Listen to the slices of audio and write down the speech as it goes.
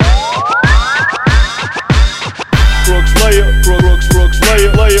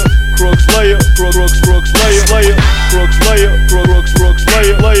Crooks layer, Crooks layer, Crooks layer, Crooks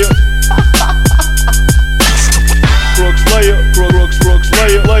layer, Crooks layer, Crooks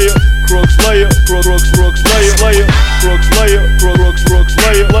layer, Crooks layer, Crooks layer, Crooks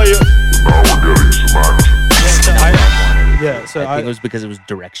layer. Now we're getting some action. I think it was because it was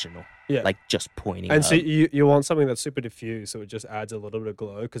directional. Yeah. Like just pointing And up. so you want something that's super diffused, so it just adds a little bit of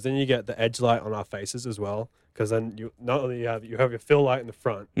glow. Because then you get the edge light on our faces as well. Because then you not only have your fill light in the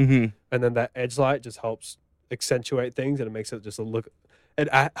front, Mm-hmm. and then that edge light just helps accentuate things, and it makes it just a look. It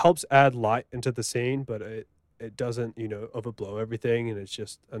helps add light into the scene, but it doesn't overblow everything, and it's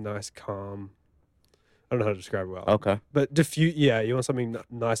just a nice calm. I don't know how to describe it well. Okay. But diffuse, yeah, you want something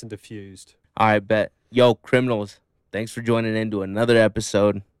nice and diffused. I bet. Yo, criminals, thanks for joining into another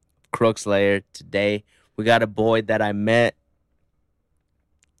episode of Crooks Layer. Today, we got a boy that I met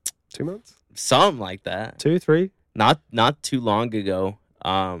 2 months? something like that. 2, 3? Not too long ago.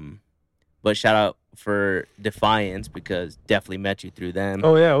 But shout out for Defiance because definitely met you through them.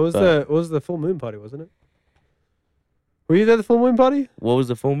 Oh yeah, it But- was the full moon party, wasn't it? Were you there at the full moon party? What was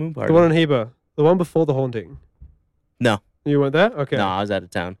the full moon party? The one in Heber. The one before the haunting. No. You weren't there? Okay. No, I was out of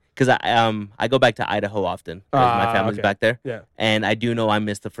town because I go back to Idaho often. 'Cause my family's okay. back there, Yeah. and I do know I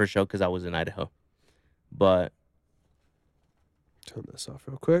missed the first show because I was in Idaho. But Turn this off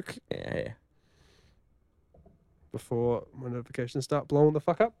real quick yeah. before my notifications start blowing the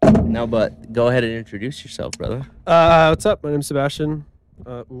fuck up. No, but go ahead and introduce yourself, brother. What's up? My name's Sebastian.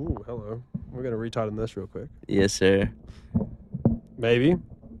 Hello. We're gonna retighten this real quick. Yes, sir. Maybe.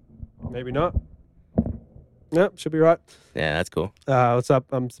 Maybe not. Yep, should be right. Yeah, that's cool. What's up?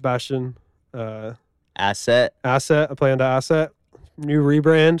 I'm Sebastian. Asset. Asset. I play under Asset. New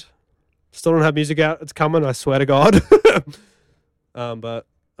rebrand. Still don't have music out. It's coming. I swear to God. But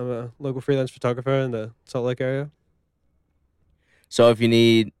I'm a local freelance photographer in the Salt Lake area. So if you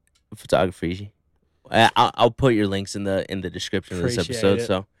need photography, I'll put your links in the description of this Appreciate episode. it.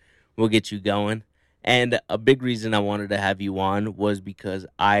 So we'll get you going. And a big reason I wanted to have you on was because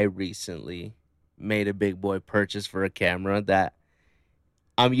I recently made a big boy purchase for a camera that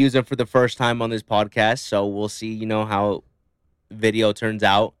I'm using for the first time on this podcast. So we'll see, how video turns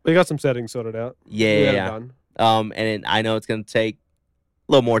out. We got some settings sorted out. We got it Yeah. done. And I know it's going to take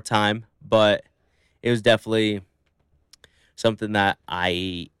a little more time, but it was definitely something that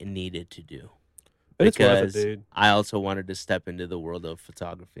I needed to do. And it's worth it, Because dude. I also wanted to step into the world of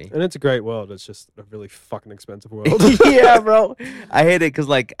photography. And it's a great world. It's just a really fucking expensive world. Yeah, bro. I hate it because,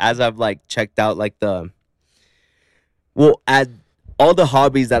 as I've, checked out, all the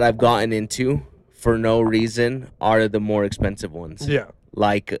hobbies that I've gotten into for no reason are the more expensive ones. Yeah.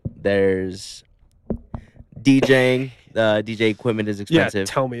 Like, there's DJing. The DJ equipment is Yeah. expensive.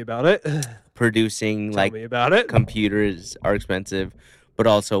 Tell me about it. Producing, Tell me about it. computers are expensive, but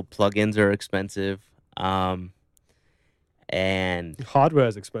also plugins are expensive. And Hardware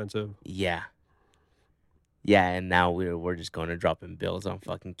is expensive. yeah, and now we're just going to dropping bills on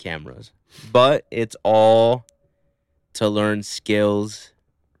fucking cameras, but it's all to learn skills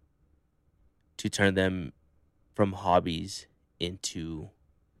to turn them from hobbies into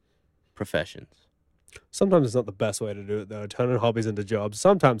professions. Sometimes it's not the best way to do it, though. Turning hobbies into jobs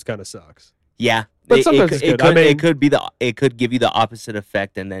sometimes kind of sucks. Yeah, But sometimes it's good. I mean- it could give you the opposite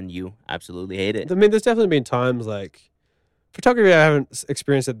effect, and then you absolutely hate it. I mean, there's definitely been times photography, I haven't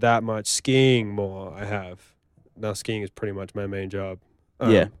experienced it that much. Skiing more, I have. Now, skiing is pretty much my main job.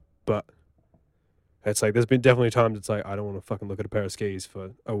 Yeah. But it's there's been definitely times it's I don't want to fucking look at a pair of skis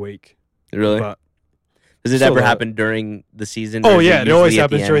for a week. Really? But, Does it still ever love it. happen during the season? oh, or is yeah, it always usually at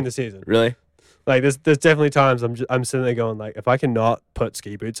the happens during end? the season. Really? There's definitely times I'm sitting there going, if I cannot put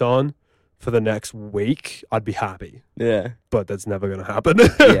ski boots on for the next week, I'd be happy. Yeah. But that's never going to happen.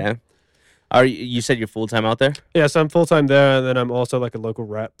 Yeah. You said you're full time out there? Yeah, so I'm full-time there, and then I'm also a local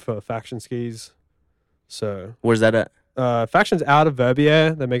rep for Faction Skis. So, Where's that at? Faction's out of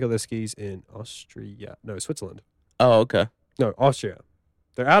Verbier. They make all their skis in Austria. No, Switzerland. Oh, okay. No, Austria.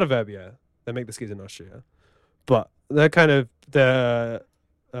 They're out of Verbier. They make the skis in Austria. But they're kind of, the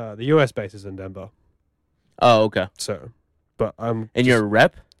US base is in Denver. Oh, okay. So, but I'm... And you're a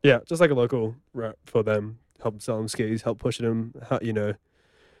rep? Yeah, just like a local rep for them. Help sell them skis, help pushing them,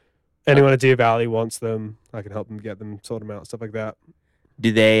 anyone at Deer Valley wants them, I can help them get them, sort them out, stuff like that.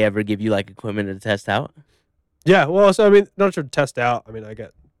 Do they ever give you equipment to test out? Yeah, well, so I mean, not sure to test out. I mean, I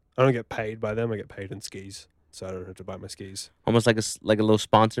don't get paid by them. I get paid in skis, so I don't have to buy my skis. Almost like a little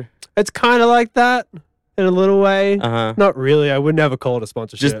sponsor? It's kind of like that in a little way. Uh-huh. Not really. I would never call it a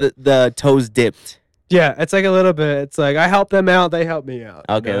sponsorship. Just the toes dipped. Yeah, it's a little bit. It's I help them out, they help me out.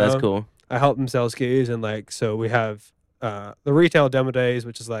 Okay, that's cool. I help them sell skis, and so we have the retail demo days,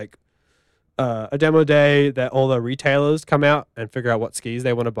 which is a demo day that all the retailers come out and figure out what skis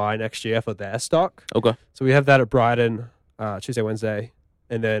they want to buy next year for their stock. Okay. So we have that at Brighton Tuesday, Wednesday,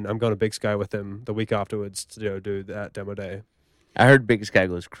 and then I'm going to Big Sky with them the week afterwards to do that demo day. I heard Big Sky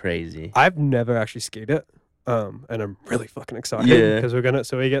goes crazy. I've never actually skied it, and I'm really fucking excited Yeah. because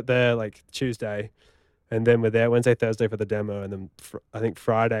we get there like Tuesday, and then we're there Wednesday, Thursday for the demo, and then I think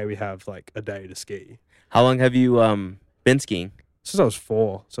Friday we have like a day to ski. How long have you been skiing? Since I was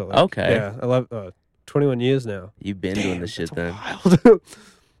 4, so like, Okay. yeah, 21 years now. You've been doing this shit then. Wild.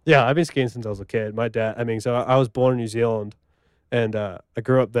 Yeah, I've been skiing since I was a kid. My dad, so I was born in New Zealand, and I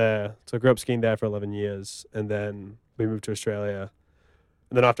grew up there. So I grew up skiing there for 11 years, and then we moved to Australia.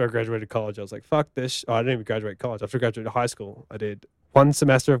 And then after I graduated college, I was like, fuck this. Oh, I didn't even graduate college. After I graduated high school, I did 1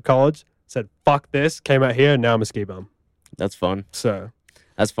 semester of college, said, fuck this, came out here, and now I'm a ski bum. That's fun. So,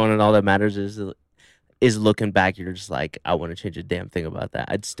 That's fun, and all that matters is looking back. You're just like, I want to change a damn thing about that.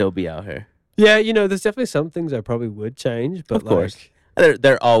 I'd still be out here. yeah, there's definitely some things I probably would change, but Of course. like,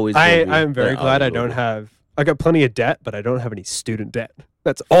 They're always. I'm very glad I don't have. I got plenty of debt, but I don't have any student debt.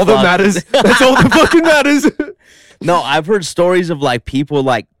 That's all that matters. That's all that fucking matters. No, I've heard stories of like people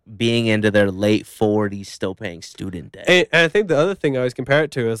like being into their late 40s still paying student debt. And I think the other thing I always compare it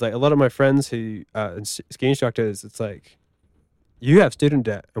to is like a lot of my friends who ski instructors. It's like you have student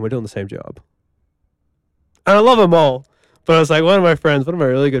debt, and we're doing the same job. And I love them all, but it's like one of my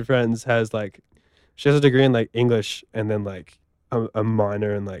really good friends she has a degree in like English and then like a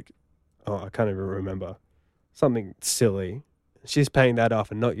minor in like, I can't even remember, something silly. She's paying that off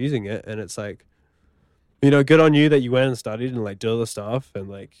and not using it, and it's like, good on you that you went and studied and like did all the stuff, and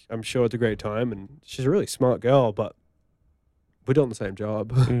like I'm sure it's a great time, and she's a really smart girl, but we're doing the same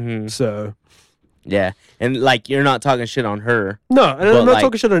job. Mhm. So Yeah, and like you're not talking shit on her, no, and But, I'm not like,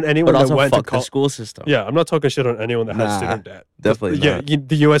 talking shit on anyone but that also went to fuck the college. school system. Yeah, I'm not talking shit on anyone that has Nah, student debt. definitely Yeah, not.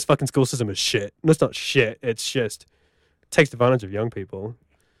 the U.S. fucking school system is shit. No, it's not shit. It's just takes advantage of young people,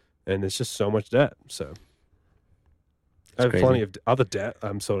 and it's just so much debt. So I have crazy. plenty of other debt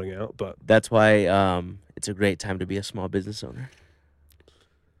I'm sorting out, but That's why it's a great time to be a small business owner.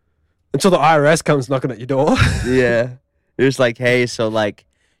 until the IRS comes knocking at your door. Yeah, you're just like, hey, so like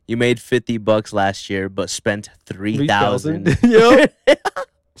you made $50 last year, but spent 3,000. Yeah.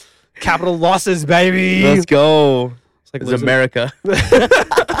 Capital losses, baby. Let's go. It's like It's losing- America.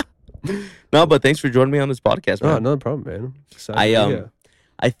 No, but thanks for joining me on this podcast, Oh, man. no problem, man. Excited I to be here.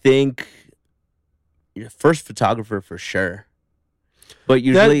 I think you're the first photographer for sure. But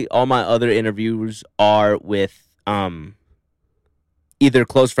usually all my other interviews are with either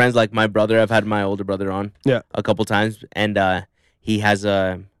close friends, like my brother. I've had my older brother on a couple times, and he has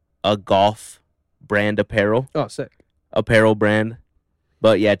a golf brand apparel Sick. brand.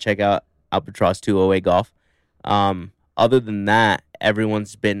 But yeah, check out Albatross 208 Golf. Other than that,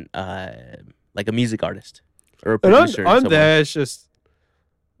 everyone's been like a music artist or a And producer. I'm somewhere. there. It's just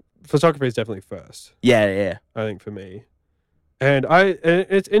photography is definitely first. Yeah. I think for me, and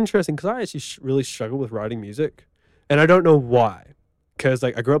it's interesting because I actually really struggle with writing music, and I don't know why. Because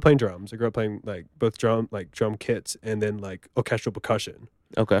like I grew up playing drums. I grew up playing like both drum kits and then like orchestral percussion.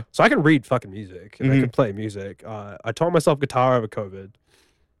 Okay. So I can read fucking music and I Mhm. can play music. I taught myself guitar over COVID,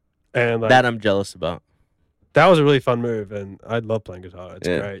 and like That I'm jealous about. that was a really fun move, and I love playing guitar. It's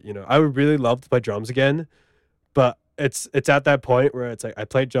Yeah. great. I would really love to play drums again, but it's at that point where it's like I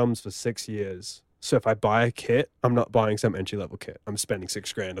played drums for 6 years. So if I buy a kit, I'm not buying some entry level kit. I'm spending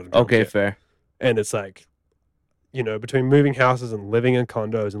 $6,000 on a drum Okay, kit. fair. And it's like, between moving houses and living in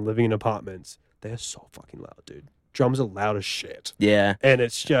condos and living in apartments, they're so fucking loud, dude. Drums are loud as shit. Yeah. And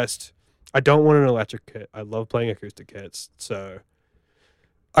it's just, I don't want an electric kit. I love playing acoustic kits. So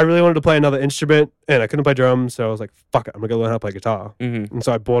I really wanted to play another instrument, and I couldn't play drums. So I was like, fuck it, I'm going to go learn how to play guitar. Mm-hmm. And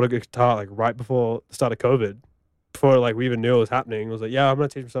so I bought a guitar like right before the start of COVID, before like we even knew it was happening. I was like, yeah, I'm going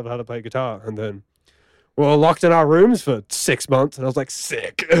to teach myself how to play guitar. And then we were locked in our rooms for 6 months, and I was like,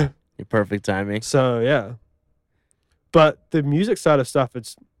 sick. Your perfect timing. So yeah. But the music side of stuff,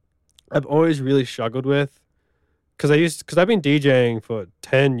 I've always really struggled with, because I've been DJing for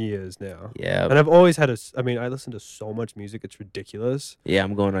 10 years now. Yeah. And I've always had I listen to so much music, it's ridiculous. Yeah,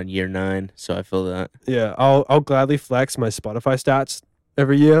 I'm going on year 9, so I feel that. Yeah, I'll gladly flex my Spotify stats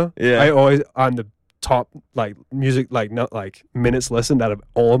every year. Yeah. I'm the top like music, like not like minutes listened out of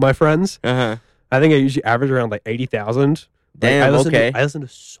all of my friends. Uh-huh. I think I usually average around like 80,000. Damn, I listen okay. I listen to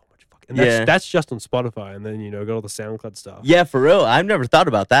so much fucking. Yeah. That's just on Spotify, and then got all the SoundCloud stuff. Yeah, for real. I've never thought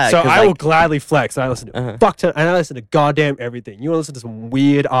about that. So 'cause, I like, will gladly flex. I listen to Uh-huh. fuck ton, and I listen to goddamn everything. You want to listen to some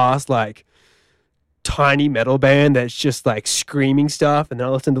weird ass like tiny metal band that's just like screaming stuff, and then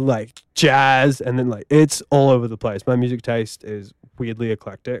I listen to like jazz, and then like it's all over the place. My music taste is weirdly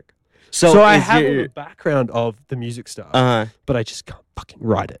eclectic. So I is have your- a background of the music stuff, but I just can't fucking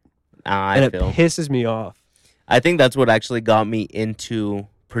write it, I and it feel. pisses me off. I think that's what actually got me into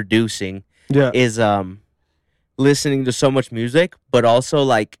producing Yeah, is listening to so much music, but also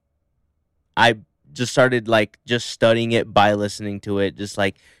like I just started like just studying it by listening to it, just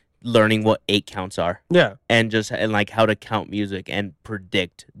like learning what 8 counts are yeah, and like how to count music and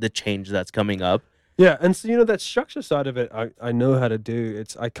predict the change that's coming up. yeah. And so that structure side of it, I know how to do.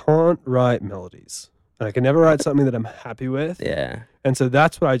 I can't write melodies, and I can never write something that I'm happy with. Yeah. And so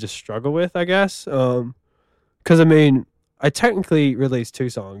that's what I just struggle with, I guess. Because I mean, I technically released 2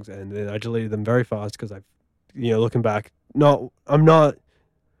 songs, and then I deleted them very fast because looking back,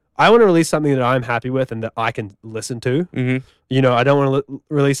 I want to release something that I'm happy with and that I can listen to. Mm-hmm. I don't want to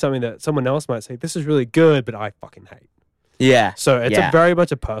release something that someone else might say, this is really good, but I fucking hate. Yeah. So it's Yeah. a very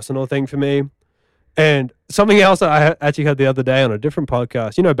much a personal thing for me. And something else that I actually heard the other day on a different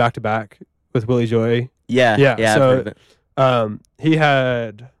podcast, Back to Back with Willie Joy. Yeah. Yeah, Yeah. I've so- heard of it. He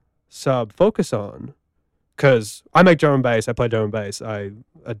had Sub focus on, because I make drum and bass. I play drum and bass. I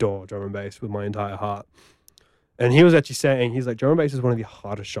adore drum and bass with my entire heart. And he was actually saying, he's like, drum and bass is one of the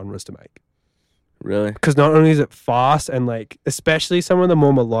hardest genres to make. Really? Because not only is it fast and like, especially some of the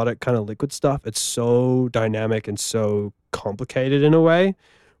more melodic kind of liquid stuff, it's so dynamic and so complicated in a way.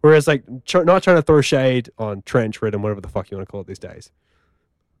 Whereas like, not trying to throw shade on trench rhythm, whatever the fuck you want to call it these days.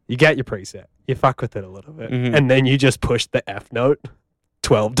 You get your preset, you fuck with it a little bit, Mhm. and then you just push the F note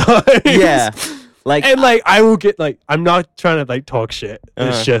 12 times. Yeah. Like, And like, I will get like, I'm not trying to like talk shit.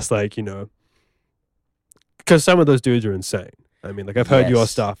 It's Uh-huh. just like, because some of those dudes are insane. I mean, like I've heard your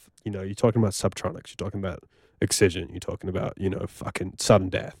Yes. stuff, you're talking about Subtronics, you're talking about Excision, you're talking about, fucking Sudden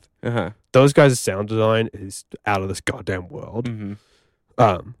Death. uh-huh. Those guys' sound design is out of this goddamn world.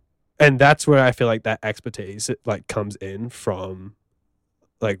 Mm-hmm. And that's where I feel like that expertise like comes in from,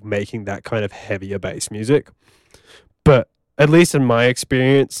 like making that kind of heavier bass music. But at least in my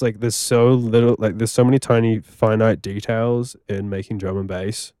experience, like there's so many tiny finite details in making drum and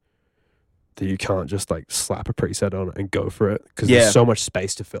bass that you can't just like slap a preset on it and go for it, because Yeah. there's so much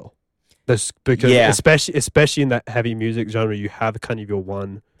space to fill. Because Yeah. especially in that heavy music genre, you have kind of your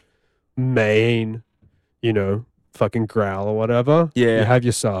one main, fucking growl or whatever. Yeah. You have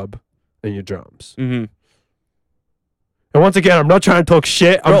your sub and your drums. Mm-hmm. And once again, I'm not trying to talk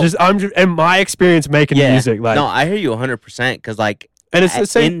shit. Bro. I'm just in my experience making Yeah. music. Like, No, I hear you 100% because like and it's the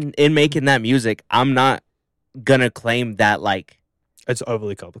same. in making that music, I'm not gonna claim that like It's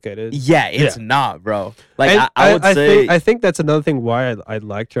overly complicated. it's not, bro. Like And I would say I think that's another thing why I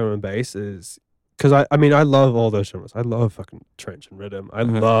like drum and bass is because I mean I love all those genres. I love fucking trench and rhythm. I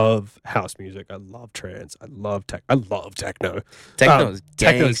Uh-huh. love house music. I love trance. I love techno. techno's Techno's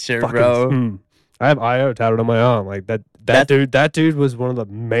gangster, fucking- bro. I have IO tatted on my arm. Like that dude was one of the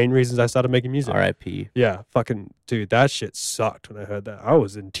main reasons I started making music. R.I.P. Yeah, fucking dude, that shit sucked when I heard that. I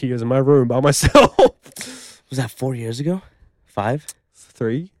was in tears in my room by myself. Was that 4 years ago? 5?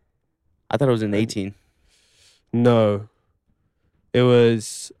 3? I thought it was in 18. No. It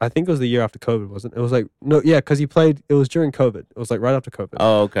was, I think it was the year after COVID, wasn't it? It was like, no, yeah, because it was during COVID. It was like right after COVID.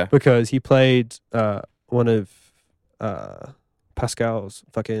 Oh, okay. Because he played one of Pascal's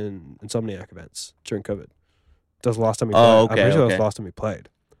fucking Insomniac events during COVID. That was the last time he played. Oh, I'm okay, pretty sure that was okay. the last time he played.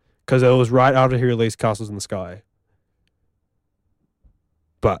 Because it was right after he released Castles in the Sky.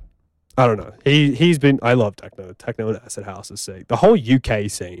 But I don't know. I love techno and acid house is sick. The whole UK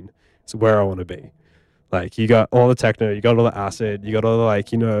scene is where I want to be. Like you got all the techno, you got all the acid, you got all the like,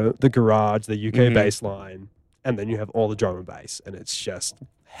 the garage, the UK Mhm. bass line, and then you have all the drum and bass, and it's just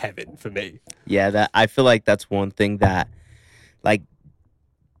heaven for me. Yeah, that I feel like that's one thing that like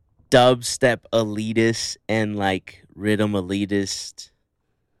dubstep elitists and like rhythm elitist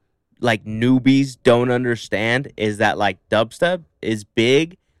like newbies don't understand is that like dubstep is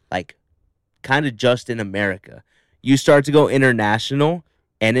big like kind of just in America. You start to go international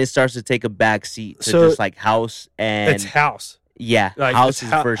and it starts to take a back seat to So, just like house and It's house. yeah, Like house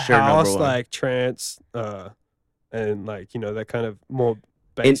it's is for sure house, number one. like trance, and like that kind of more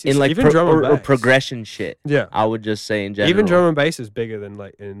in bass. like even drum and or bass. progression shit. Yeah. I would just say in general. Even drum and bass is bigger than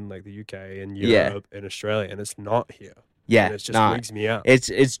like in like the UK and Yeah. Europe and Australia, and it's not here. yeah, And it just nah, wigs me out.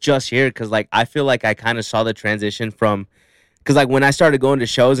 It's just here because like I feel like I kind of saw the transition from because like when I started going to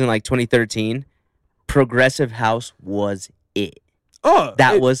shows in like 2013, progressive house was it. Oh,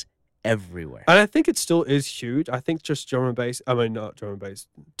 That was everywhere. and I think it still is huge. I think just drum and bass. I mean, not drum and bass,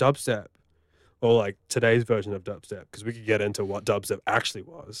 dubstep, or like today's version of dubstep, because we could get into what dubstep actually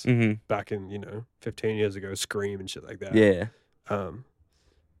was Mm-hmm. back in 15 years ago, Scream and shit like that. Yeah,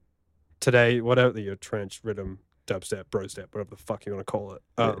 Today, whatever your trench rhythm, dubstep, brostep, whatever the fuck you want to call it.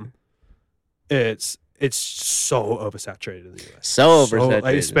 Yeah. it's so oversaturated in the US. So like,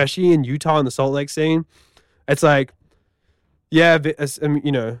 oversaturated. especially in Utah and the Salt Lake scene. It's like, yeah,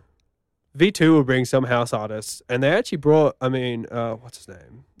 V2 will bring some house artists, and they actually brought, what's his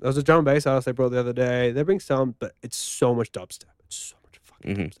name? There was a drum and bass artist they brought the other day. They bring some, but it's so much dubstep. It's so much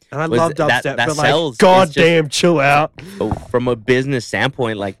fucking dubstep. And I love dubstep, that but sells. like, goddamn, chill out. From a business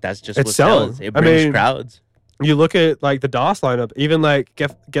standpoint, like that's just It's what selling. sells. It brings mean, crowds. You look at like the DOS lineup, even like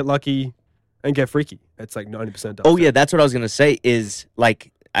Get Lucky and Get Freaky. It's like 90% dubstep. Oh yeah, that's what I was gonna say. Is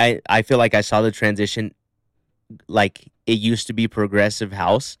like I feel like I saw the transition. Like it used to be progressive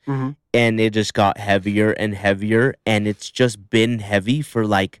house, Mhm. and it just got heavier and heavier, and it's just been heavy for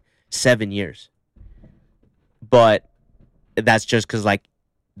like 7 years. But that's just because like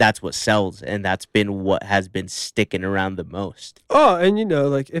that's what sells, and that's been what has been sticking around the most. Oh, and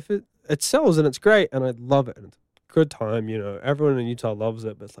like if it sells and it's great and I love it and it's a good time, everyone in Utah loves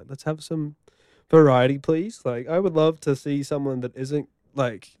it, but it's like, let's have some variety, please. Like I would love to see someone that isn't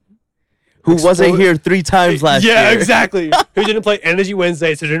like Who wasn't here 3 times last year? Yeah, exactly. Who didn't play Energy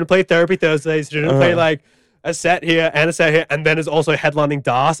Wednesdays, who didn't play Therapy Thursdays, who didn't play like a set here and a set here, and then is also headlining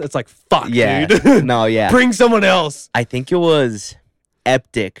DOS. It's like, fuck, Yeah. dude. No, yeah. Bring someone else. I think it was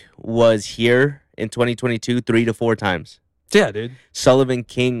Eptic was here in 2022 3 to 4 times. Yeah, dude. Sullivan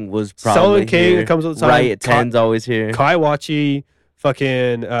King was probably Sullivan King here. comes all the time. Riot 10's always here. Kaiwachi,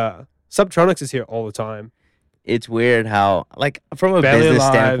 fucking Subtronics is here all the time. It's weird how, like, from a Barely business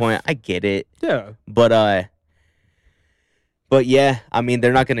Alive. standpoint, I get it. Yeah. But yeah, I mean,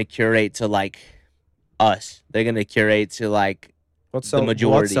 they're not gonna curate to like us. They're gonna curate to like What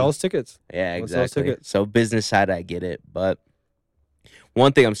majority. sells tickets? yeah, What sells exactly. tickets? So business side, I get it. But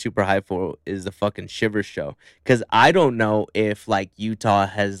one thing I'm super hyped for is the fucking Shivers show, because I don't know if like Utah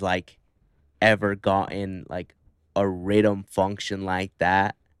has like ever gotten like a rhythm function like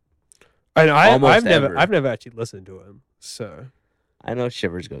that. And Almost I've ever. never actually listened to him. So I know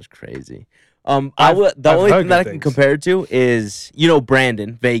Shivers goes crazy. I've The only heard thing that I good can things. compare it to is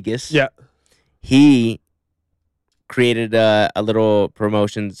Brandon Vegas. yeah. He created a little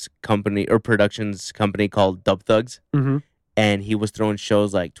promotions company or productions company called Dub Thugs, Mm-hmm. and he was throwing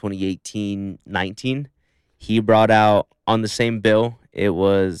shows like 2018-19. He brought out on the same bill, it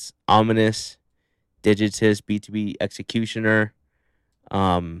was Ominous, Digitus, B2B Executioner,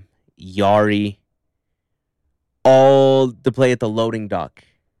 Yari, all to play at the loading dock.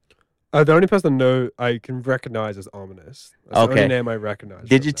 The only person I know I can recognize is Ominous. That's the Okay. only name I recognize. from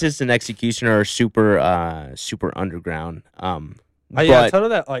Digitus and Executioner are super underground. that. Yeah, a But ton of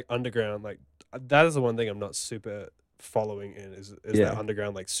that like underground, like that is the one thing I'm not super following in is Yeah. that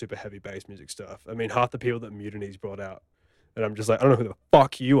underground like super heavy bass music stuff. I mean, half the people that Mutiny's brought out, and I'm just like, I don't know who the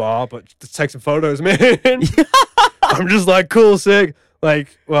fuck you are, but just take some photos, man. I'm just like, cool, sick.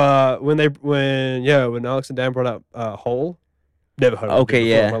 Like when Alex and Dan brought out Hole. Never heard of the Okay, dude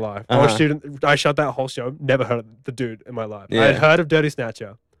before yeah. in my life. Uh-huh. I shot that whole show. Never heard of the dude in my life. I Yeah. had heard of Dirty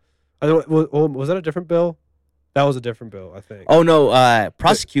Snatcher. Was that a different bill? That was a different bill, I think. oh no,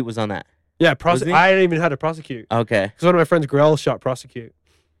 Prosecute was on that. yeah, was he? I hadn't even had to prosecute Okay. because one of my friends, Grell, shot prosecute,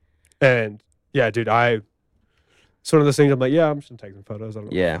 and yeah, dude, it's one of those things. I'm like, yeah, I'm just gonna take some photos. I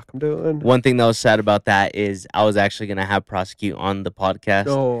don't know Yeah. what the fuck I'm doing. One thing that was sad about that is I was actually gonna have Prosecute on the podcast,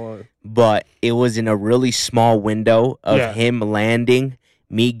 Oh, but it was in a really small window of Yeah. him landing,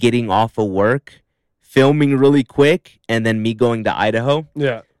 me getting off of work, filming really quick, and then me going to Idaho.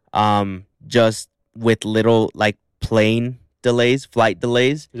 yeah. Just with little like plane delays, flight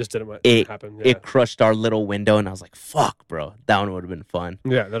delays. It just didn't It- happen. Yeah, It crushed our little window, and I was like, "Fuck, bro, that one would have been fun."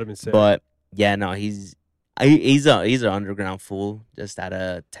 yeah, that'd have been sick. But yeah, no, he's an underground fool, just out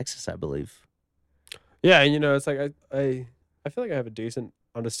of Texas, I believe. yeah, and it's like I feel like I have a decent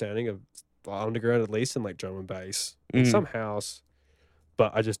understanding of underground, at least in like drum and bass, and Mhm. some house,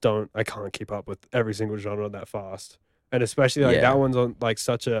 but I can't keep up with every single genre that fast, and especially like Yeah. that one's on like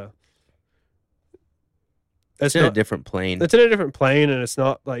such a. It's in a different plane. It's in a different plane, and it's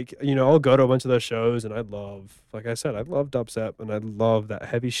not like I'll go to a bunch of those shows, and like I said, I love dubstep, and I love that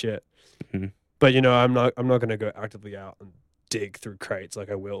heavy shit. Mhm. But I'm not gonna go actively out and dig through crates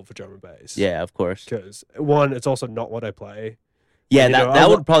like I will for drum and bass. Yeah, of course. because one, it's also not what I play. Yeah, And, that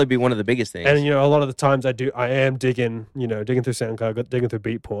would probably be one of the biggest things. And a lot of the times I am digging through SoundCloud, digging through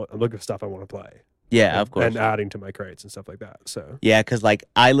Beatport. I'm looking for stuff I want to play. yeah, and, of course. and adding to my crates and stuff like that. So Yeah, because like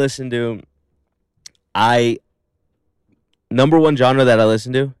number one genre that I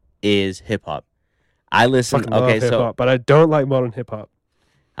listen to is hip hop. I listen. fucking love Okay, hip so hop, but I don't like modern hip hop.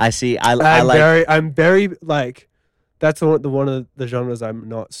 I see. I like. I'm very like that's one of the genres I'm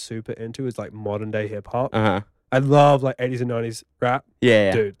not super into is like modern day hip hop. Uh huh. I love like 80s and 90s rap.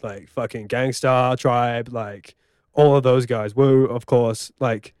 Yeah. Dude, like fucking Gangstar, Tribe, like all of those guys. Woo, of course.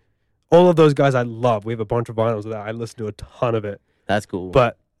 Like all of those guys I love. We have a bunch of vinyls of that. I listen to a ton of it. That's cool.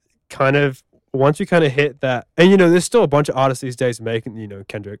 But kind of once you kind of hit that, and you know, there's still a bunch of artists these days making, you know,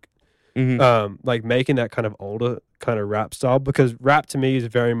 Kendrick, Mhm. like making that kind of older kind of rap style, because rap to me is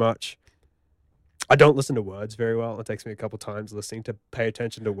very much, I don't listen to words very well. It takes me a couple times listening to pay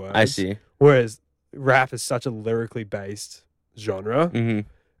attention to words. I see. Whereas rap is such a lyrically based genre. Hmm.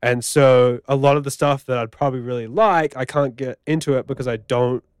 And so a lot of the stuff that I'd probably really like, I can't get into it because I'm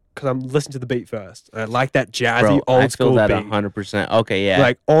listening to the beat first. And I like that jazzy Bro, old I school feel that beat. 100%. Okay, yeah.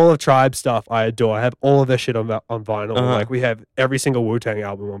 Like all of Tribe stuff, I adore. I have all of their shit on vinyl. Uh-huh. Like we have every single Wu-Tang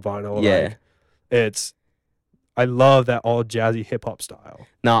album on vinyl. Yeah. Like, I love that old jazzy hip hop style.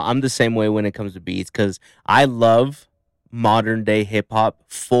 No, I'm the same way when it comes to beats because I love modern day hip hop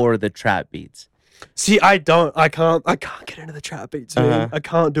for the trap beats. See, I can't get into the trap beats, man. Uh-huh. I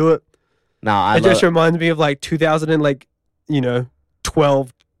can't do it. No, I It just reminds me of like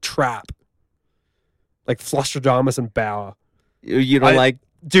 2012 trap. Like Flostradamus and Bauer. you don't I- like,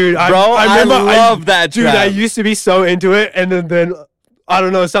 Dude, bro. I remember love that dude, trap. I used to be so into it, and then I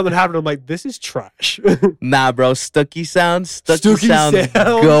don't know, something happened. I'm like, this is trash. Nah, bro. Stucky sounds Stucky sound.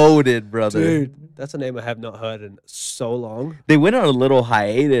 goated, brother. Dude, that's a name I have not heard in so long. They went on a little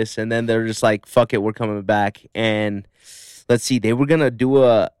hiatus and then they're just like, fuck it, we're coming back. And let's see, they were going to do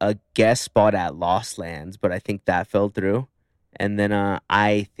a guest spot at Lost Lands, but I think that fell through. And then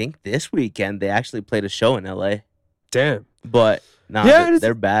I think this weekend they actually played a show in LA. Damn. But nah, Yeah,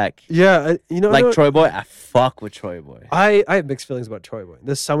 they're back. Yeah, you know, Like Troy Boy, I fuck with Troy Boy. I have mixed feelings about Troy Boy.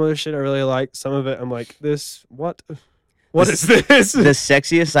 There's some of the shit I really like. Some of it I'm like, what is this? The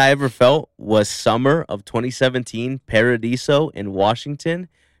sexiest I ever felt was summer of 2017, Paradiso in Washington.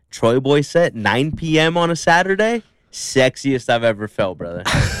 Troy Boy set, 9 p.m. on a Saturday. Sexiest I've ever felt, brother.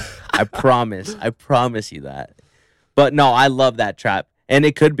 I promise you that. But no, I love that trap. And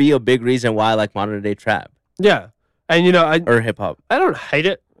it could be a big reason why I like modern day trap Yeah. And you know, or hip hop. I don't hate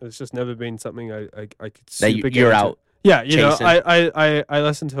it. It's just never been something I could That super get you're into. out. Yeah, you chasing. know, I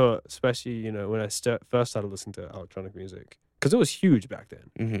listened to it, especially, you know, when I first started listening to electronic music, because it was huge back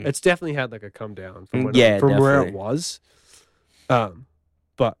then. Mhm. It's definitely had like a come down from when Yeah, from where it definitely. was.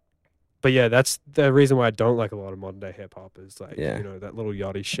 But yeah, that's the reason why I don't like a lot of modern day hip hop is like, Yeah. you know, that little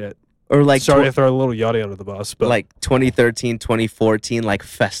yachty shit. Or like Sorry to throw a little yachty under the bus, but like 2013, 2014, like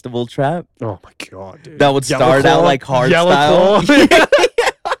festival trap. oh my god, dude. That would Yellow start out Claw? like hard Yellow style. Claw.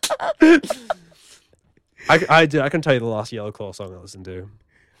 I can tell you the last Yellow Claw song I listened to.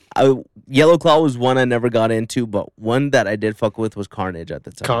 Yellow Claw was one I never got into, but one that I did fuck with was Carnage at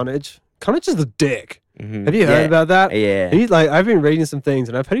the time. Carnage. Carnage is the dick. Mhm. Have you heard about that? Yeah. He's like, I've been reading some things,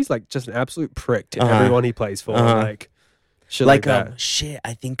 and I've heard he's like just an absolute prick to Uh-huh. everyone he plays for. Uh-huh. Like, shit like that. Shit,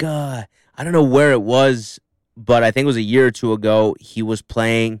 I think I don't know where it was, but I think it was a year or two ago. He was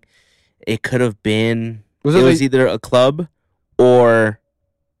playing. It could have been. Was it it was like- either a club or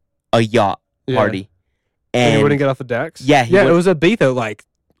a yacht Yeah. party, And he and wouldn't get off the decks. Yeah, he yeah. It would- was Ibiza. Like,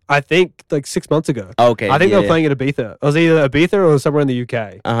 I think like 6 months ago. okay, I think yeah, they were playing at Ibiza. It was either Ibiza or it was somewhere in the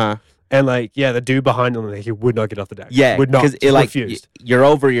UK. Uh huh. And like, yeah, the dude behind him, like, he would not get off the deck. Yeah, would not. because Just it like refused. you're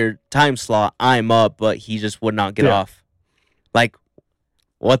over your time slot. I'm up, but he just would not get Yeah. off. Like,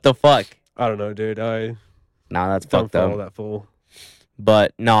 what the fuck? I don't know, dude. I Nah, that's don't fucked follow up. that fool.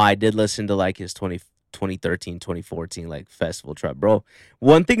 But no, I did listen to like his 2013, 2014 like festival trap, bro.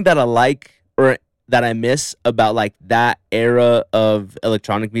 One thing that I like or that I miss about like that era of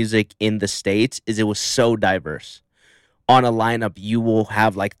electronic music in the States is it was so diverse. On a lineup, you will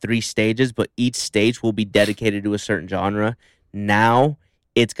have like 3 stages, but each stage will be dedicated to a certain genre. Now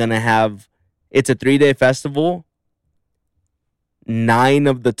it's a 3-day festival. 9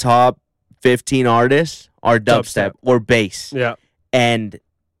 of the top 15 artists are dubstep Dubstep. or bass. Yeah, And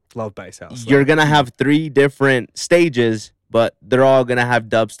love bass house. you're going to have 3 different stages, but they're all going to have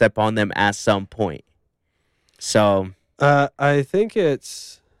dubstep on them at some point. So, I think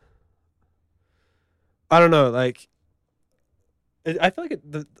it's. I don't know. Like, I feel like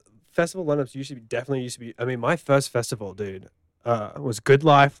the festival lineups definitely used to be. I mean, my first festival, dude, was Good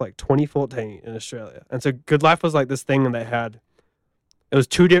Life, like 2014 in Australia, and so Good Life was like this thing, and they had. It was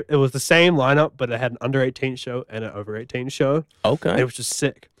it was the same lineup, but it had an under 18 show and an over 18 show. okay. And it was just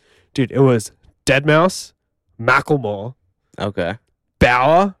sick, dude. It was Deadmau5, Macklemore, Okay.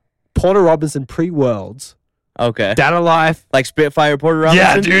 Bauer, Porter Robinson pre-Worlds, Okay. Data Life. Like Spitfire Porter Robinson?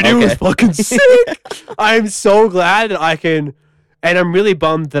 Yeah, dude, it was fucking sick. I'm so glad that I can, and I'm really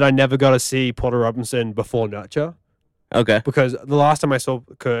bummed that I never got to see Porter Robinson before Nurture. Okay. because the last time I saw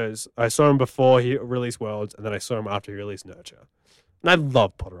him before he released Worlds, and then I saw him after he released Nurture. And I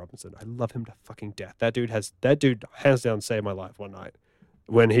love Potter Robinson. I love him to fucking death. That dude hands down saved my life one night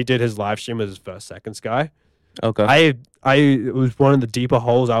when he did his live stream as his first Seconds guy. Okay. It was one of the deeper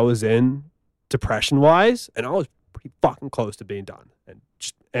holes I was in depression wise, and I was pretty fucking close to being done.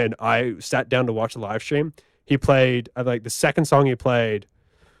 And I sat down to watch the live stream. He played like the second song he played.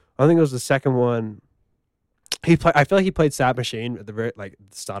 I think it was the second one. I feel like he played Sad Machine at the very the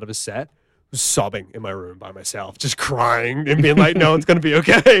start of his set. I was sobbing in my room by myself, just crying and being like, "No, it's gonna be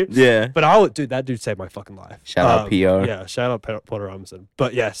okay." Yeah. But that dude saved my fucking life. Shout out PR. Yeah, shout out Potter Robinson.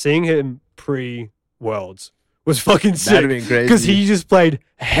 But yeah, seeing him pre-Worlds was fucking sick. That'd been crazy. Because he just played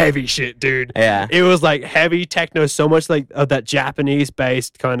heavy shit, dude. Yeah. It was like heavy techno, so much like of that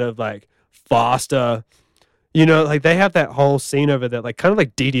Japanese-based kind of like faster. You know, like they have that whole scene over there, like kind of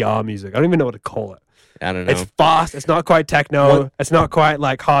like DDR music. I don't even know what to call it. I don't know. It's fast. It's not quite techno. It's not quite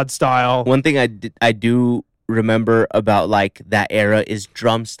like hard style. One thing I do remember about like that era is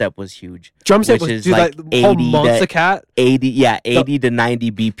drum step was huge. Drum set which was is dude, like like the whole 80 Monster to- Cat. 80 to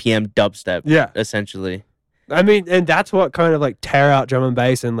 90 BPM dubstep. Yeah. Essentially. I mean, and that's what kind of like tear out drum and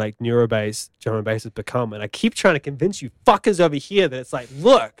bass and like neuro bass drum and bass has become. And I keep trying to convince you fuckers over here that it's like,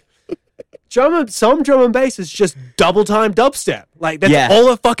 look, some drum and bass is just double time dubstep. Like that's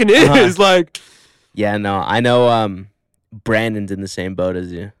all it fucking is. Uh-huh. Like, Yeah, no. I know Brandon's in the same boat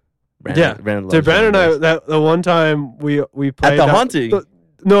as you. Brandon Dude, Brandon and I, the one time we played the Haunting?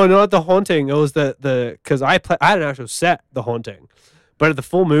 No, not at the Haunting. It was the because I had an actual set, the Haunting, but at the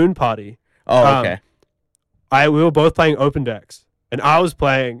Full Moon party. Oh, okay. We were both playing open decks, and I was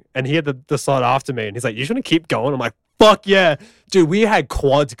playing, and he had the slot after me, and he's like, "You just want to keep going?" I'm like, "Fuck yeah, dude!" We had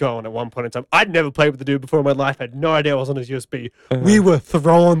quads going at one point in time. I'd never played with the dude before in my life. I had no idea I was on his USB. We were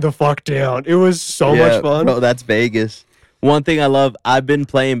throwing the fuck down. It was so much fun. Bro, that's Vegas. One thing I love, I've been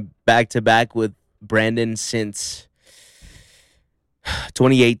playing back to back with Brandon since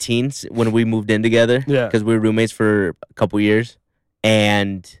 2018 when we moved in together. Yeah. Because we were roommates for a couple years.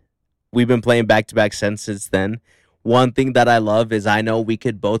 And we've been playing back to back since then. One thing that I love is I know we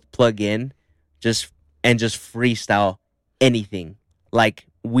could both plug in just freestyle anything. Like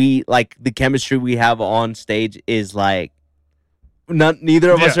the chemistry we have on stage is like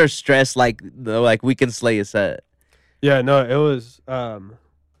neither of us are stressed like we can slay a set. Yeah, no, it was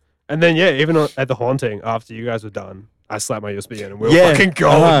and then even at the Haunting after you guys were done, I slapped my USB in and we were fucking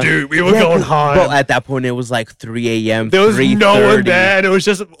going, dude. We were going hard. Bro, at that point it was like 3 a.m. There was no one there, and it was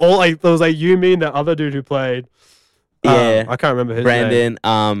just all like there was like you, me, and the other dude who played. Yeah, I can't remember his Brandon.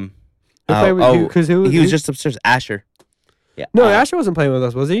 name. Because he was just upstairs. Asher. Yeah. No, Asher wasn't playing with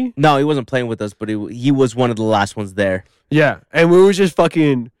us, was he? No, he wasn't playing with us, but he was one of the last ones there. Yeah, and we were just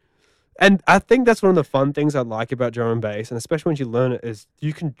fucking. And I think that's one of the fun things I like about drum and bass, and especially once you learn it, is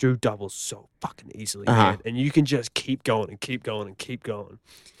you can do doubles so fucking easily, man. And you can just keep going and keep going and keep going.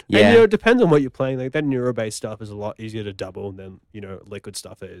 Yeah. And, it depends on what you're playing. Like, that neuro-based stuff is a lot easier to double than, liquid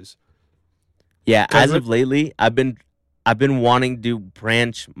stuff is. Yeah, as of lately, I've been wanting to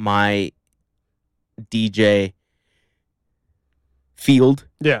branch my DJ field.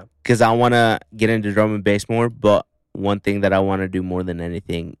 Yeah. Because I want to get into drum and bass more, but one thing that I want to do more than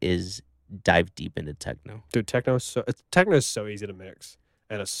anything is dive deep into techno. Dude, techno is so easy to mix,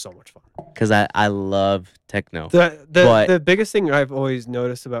 and it's so much fun. Because I love techno. The biggest thing I've always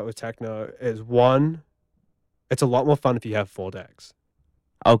noticed about with techno is, one, it's a lot more fun if you have 4 decks.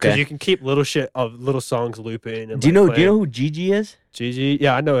 Okay. Because you can keep little songs looping. And do you know who Gigi is? Gigi?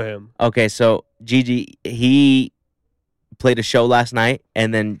 Yeah, I know him. Okay, so Gigi, he played a show last night,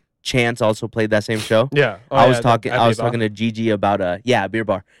 and then Chance also played that same show. Yeah. I was talking to Gigi about a beer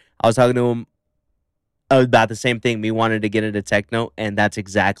bar. I was talking to him about the same thing. Me wanted to get into techno, and that's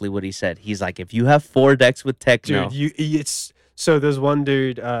exactly what he said. He's like, if you have 4 decks with techno, dude, so there's one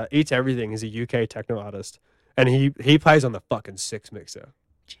dude, Eats Everything. He's a UK techno artist, and he plays on the fucking 6 mixer.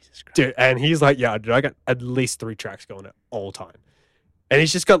 Jesus Christ, dude. And he's like, yeah, dude, I got at least 3 tracks going at all time, and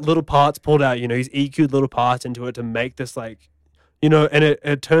he's just got little parts pulled out. He's EQ'd little parts into it to make this like. And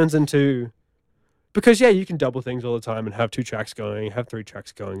it turns into, because you can double things all the time and have 2 tracks going, have 3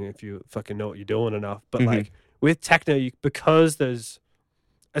 tracks going if you fucking know what you're doing enough. But like with techno, because there's,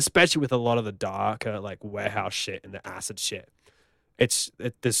 especially with a lot of the darker like warehouse shit and the acid shit,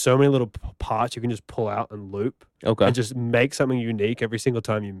 there's so many little parts you can just pull out and loop. Okay. And just make something unique every single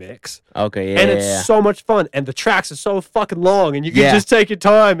time you mix. Okay, yeah. And it's so much fun, and the tracks are so fucking long, and you can just take your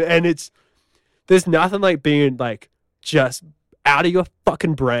time, and there's nothing like being like just out of your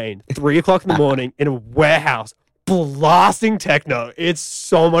fucking brain 3 o'clock in the morning in a warehouse blasting techno. It's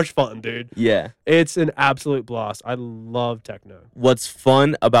so much fun, dude. Yeah. It's an absolute blast. I love techno. What's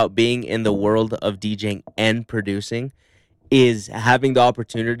fun about being in the world of DJing and producing is having the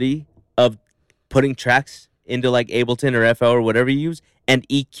opportunity of putting tracks into like Ableton or FL or whatever you use and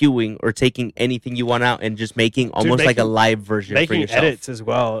EQing or taking anything you want out and just making almost like a live version for Making yourself. edits as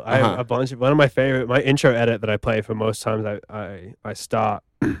well. I have a bunch of one of my intro edit that I play for most times I start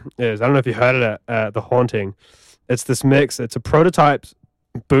is, I don't know if you heard it at The Haunting. It's this mix. It's a prototype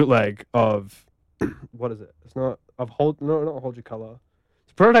bootleg of what is it? It's not of Hold Your Color.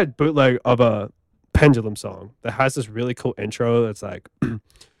 It's a prototype bootleg of a Pendulum song that has this really cool intro that's like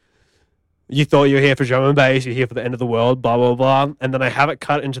you thought you were here for drum and bass, you're here for the end of the world, blah blah blah. And then I have it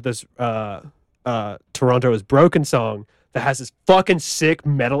cut into this Toronto is Broken song that has this fucking sick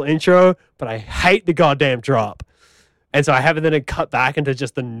metal intro, but I hate the goddamn drop. And so I have it then cut back into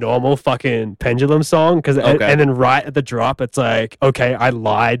just the normal fucking Pendulum song and then right at the drop it's like, okay, I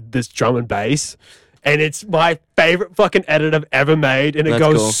lied, this drum and bass. And it's my favorite fucking edit I've ever made, and it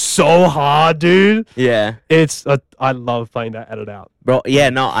goes so hard, dude. Yeah. I love playing that edit out. Bro, yeah,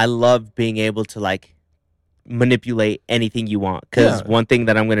 no, I love being able to like manipulate anything you want. Because one thing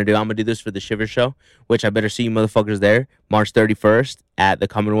that I'm going to do, I'm going to do this for the Shiver Show, which I better see you motherfuckers there, March 31st at the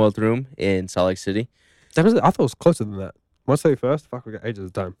Commonwealth Room in Salt Lake City. I thought it was closer than that. March 31st? Fuck, we got ages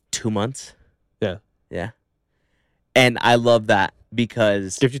of time. 2 months. Yeah. Yeah. And I love that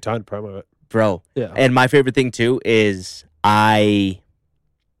because... Gives you time to promo it. Bro. Yeah. And my favorite thing, too, is I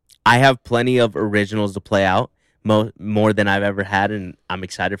have plenty of originals to play out, more than I've ever had, and I'm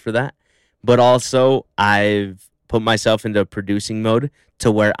excited for that. But also, I've put myself into producing mode to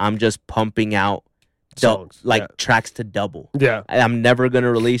where I'm just pumping out songs, tracks to double. Yeah. I'm never going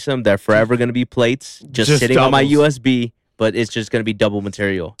to release them. They're forever going to be plates just sitting on my USB, but it's just going to be double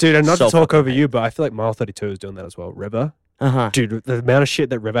material. Dude, and not to talk over you, but I feel like Mile 32 is doing that as well. River. Uh-huh. Dude, the amount of shit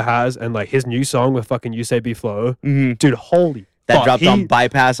that River has and like his new song with fucking You Say Be Flow. Mm-hmm. Dude, holy that fuck. dropped on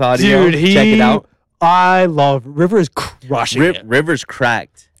Bypass Audio. Dude, check it out. I love River is crushing it. River's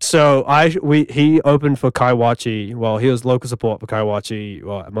cracked. So he opened for Kaiwachi. Well, he was local support for Kaiwachi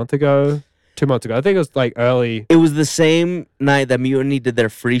a month ago, 2 months ago. I think it was like early. It was the same night that Mutiny did their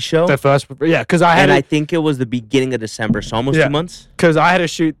free show. The first, yeah, because I think it was the beginning of December, so almost 2 months. Because I had to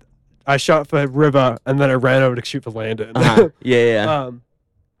shoot. I shot for River and then I ran over to shoot for Landon. Yeah.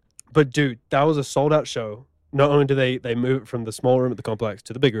 But dude, that was a sold out show. Not only did they move it from the small room at the complex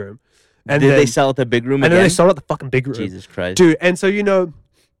to the big room, and did they sell at the big room and again? then they sold out the fucking big room. Jesus Christ, dude! And so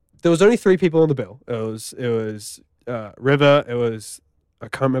there was only 3 people on the bill. It was River. It was I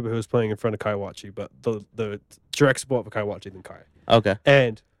can't remember who was playing in front of Kaiwachi, but the direct support for Kaiwachi than Kai. Okay.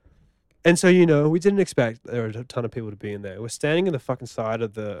 And so we didn't expect there were a ton of people to be in there. We're standing in the fucking side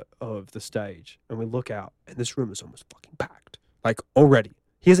of the stage, and we look out, and this room is almost fucking packed. Like already,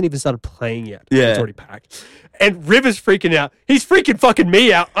 he hasn't even started playing yet. Yeah, it's already packed. And River's freaking out. He's freaking fucking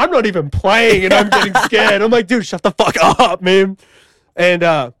me out. I'm not even playing, and I'm getting scared. I'm like, dude, shut the fuck up, man. And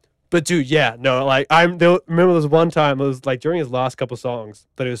but dude, yeah, no, like remember there was one time it was like during his last couple songs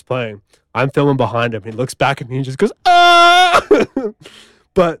that he was playing. I'm filming behind him, and he looks back at me and just goes, ah.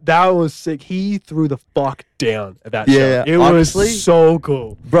 But that was sick. He threw the fuck down at that show. It honestly, was so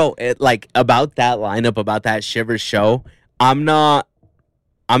cool. Bro, about that lineup, about that Shivers show, I'm not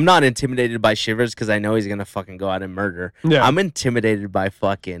intimidated by Shivers because I know he's gonna fucking go out and murder. Yeah. I'm intimidated by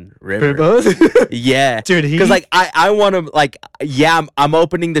fucking River. Yeah. Dude, because I want to I'm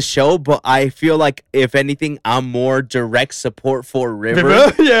opening the show, but I feel like if anything, I'm more direct support for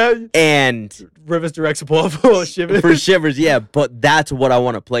River. Yeah. And River's direct support for Shivers. For Shivers, yeah, but that's what I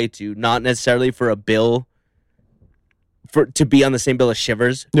want to play to, not necessarily for a bill to be on the same bill as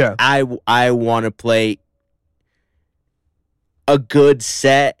Shivers. Yeah. I want to play a good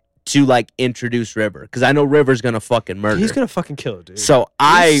set to introduce River because I know River's gonna fucking murder. He's gonna fucking kill it, dude. So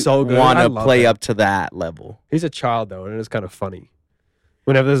I so want to play up to that level. He's a child though, and it's kind of funny.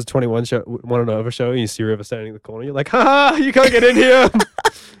 Whenever there's a 21 show, one and over show, and you see River standing in the corner, you're like, ha, you can't get in here.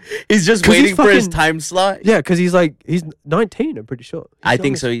 He's just waiting for his time slot. Yeah, because he's 19, I'm pretty sure. I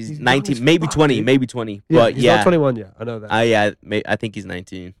think so. He's 19, maybe 20, dude. Maybe 20. Yeah, but he's not 21 yet. I know that. I think he's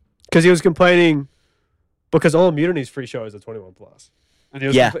 19. Because he was complaining, because all of Mutiny's free shows are 21 plus. And he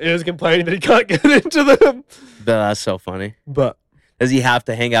was complaining that he can't get into them. That's so funny. But does he have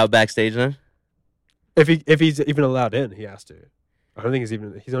to hang out backstage then? If he's even allowed in, he has to. I don't think he's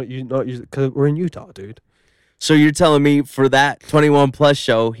not because we're in Utah, dude. So you're telling me for that 21 plus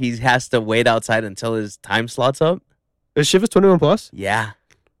show, he has to wait outside until his time slot's up? Is Shivers 21 plus? Yeah.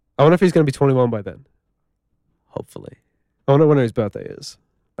 I wonder if he's going to be 21 by then. Hopefully. I wonder when his birthday is.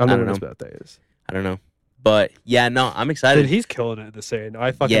 I don't know when his birthday is. I don't know. But yeah, no, I'm excited. Dude, he's killing it at the scene.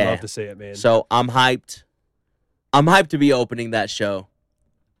 I fucking Yeah. love to see it, man. So I'm hyped. I'm hyped to be opening that show,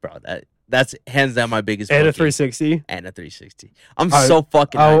 bro. That's hands down my biggest. And a booking. 360. And a 360. I'm I- so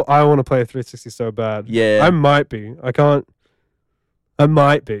fucking. Hyped. I want to play a 360 so bad. Yeah. I might be. I can't. I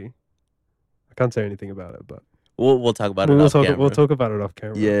might be. I can't say anything about it, but We'll talk about it. we'll off talk. camera. We'll talk about it off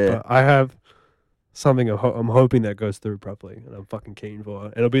camera. Yeah. But I have something I'm hoping that goes through properly, and I'm fucking keen for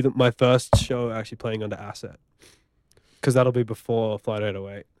it. It'll be my first show actually playing under Asset, because that'll be before Flight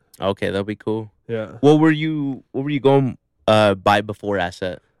 808. Okay, that'll be cool. Yeah. What were you going by before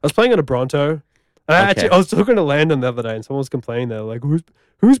Asset? I was playing on a Bronto. And Okay. I was talking to Landon the other day, and someone was complaining. They're like,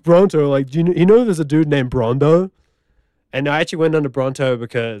 "Who's Bronto? Like, do you know there's a dude named Brondo?" And I actually went under Bronto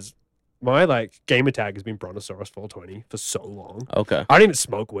because my gamer tag has been Brontosaurus 420 for so long. Okay. I don't even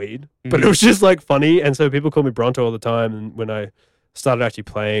smoke weed, but Mhm. it was just funny, and so people call me Bronto all the time. And when I started actually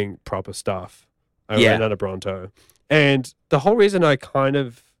playing proper stuff, I Yeah. went under Bronto. And the whole reason I kind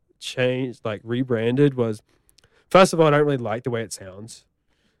of changed, rebranded, was first of all, I don't really like the way it sounds.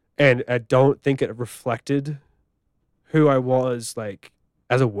 And I don't think it reflected who I was,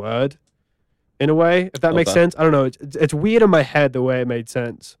 as a word, in a way, if that makes Okay. sense. I don't know. It's weird in my head the way it made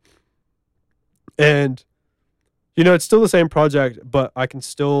sense. And, it's still the same project, but I can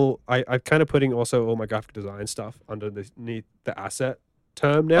still, I'm kind of putting also all my graphic design stuff underneath the Asset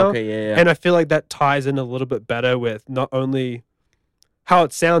term now. Okay. Yeah. And I feel like that ties in a little bit better with not only how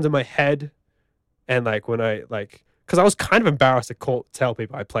it sounds in my head and when I because I was kind of embarrassed to tell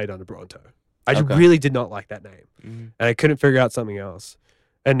people I played under Bronto. I just Okay. really did not like that name, Mhm. and I couldn't figure out something else.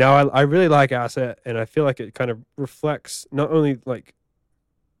 And now I really like Asset, and I feel like it kind of reflects not only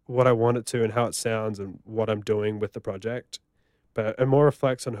what I want it to and how it sounds and what I'm doing with the project, but it more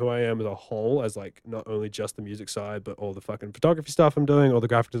reflects on who I am as a whole, as not only just the music side, but all the fucking photography stuff I'm doing, all the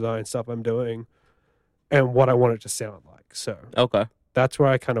graphic design stuff I'm doing, and what I want it to sound like. So Okay. that's where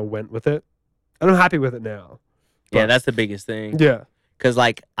I kind of went with it, and I'm happy with it now. Yeah, But- that's the biggest thing. Yeah. Cause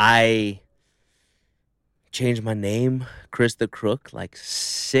I changed my name, Chris the Crook,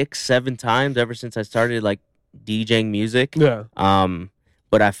 6-7 times ever since I started DJing music. Yeah.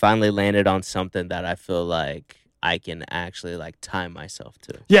 But I finally landed on something that I feel like I can actually tie myself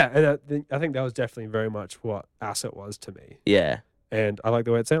to. Yeah. And I think that was definitely very much what Asset was to me. Yeah. And I like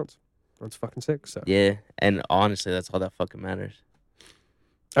the way it sounds. It's fucking sick. So. Yeah. And honestly, that's all that fucking matters.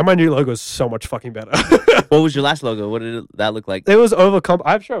 And my new logo is so much fucking better. What was your last logo? What did that look like? It was I'm sure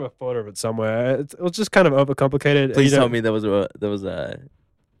I have a photo of it somewhere. It was just kind of overcomplicated. Please tell me there was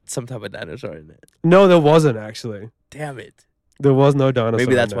some type of dinosaur in it. No, there wasn't actually. Damn it. There was no dinosaur.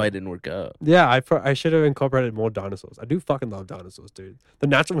 Maybe that's in why there. it didn't work out. Yeah, I should have incorporated more dinosaurs. I do fucking love dinosaurs, dude. The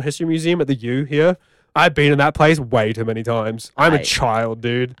Natural History Museum at the U here, I've been in that place way too many times. I'm a I- child,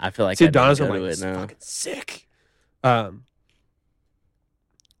 dude. I feel like See I a need to dinosaur, go I'm to like, it it's now. fucking sick.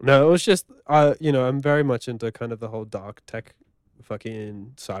 No, it was just, I'm very much into kind of the whole dark tech,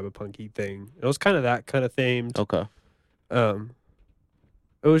 fucking cyberpunky thing. It was kind of that kind of themed. Okay.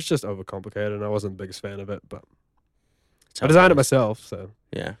 It was just overcomplicated, and I wasn't the biggest fan of it. But It's I designed it okay. myself, so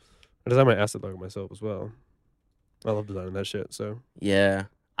Yeah. I designed my Asset logo myself as well. I love designing that shit. So Yeah.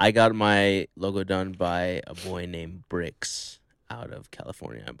 I got my logo done by a boy named Bricks out of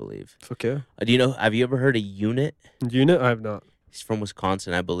California, I believe. fuck yeah. Have you ever heard of Unit? Unit, I have not. He's from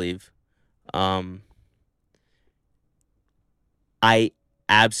Wisconsin, I believe. I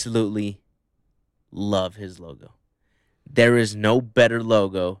absolutely love his logo. There is no better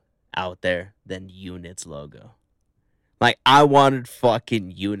logo out there than Unit's logo. I wanted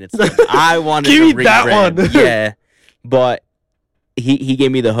fucking Unit's logo. I wanted Give to me that rebrand. one. Yeah. But he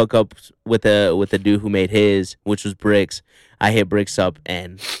gave me the hookup with the dude who made his, which was Bricks. I hit Bricks up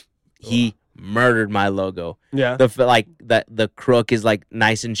and he murdered my logo. Yeah. The crook is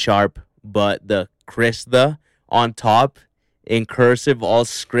nice and sharp, but the Krista on top in cursive, all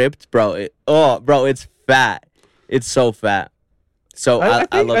script, bro. It's fat. It's so fat. So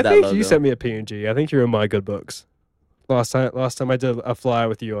I love that think logo. you sent me a PNG. I think you're in my good books. Last time I did a flyer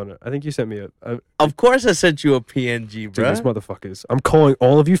with you on it. I think you sent me a Of course, I sent you a PNG, dude, bro. these motherfuckers. I'm calling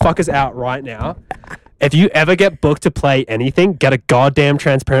all of you fuckers out right now. If you ever get booked to play anything, get a goddamn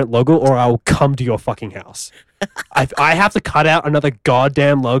transparent logo, or I will come to your fucking house. If I have to cut out another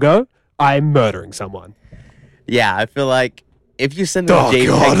goddamn logo, I'm murdering someone. Yeah, I feel like if you send me a Oh, JPEG,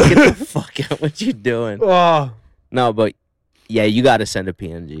 God. get the fuck out. What you doing? Oh, No, but yeah, you got to send a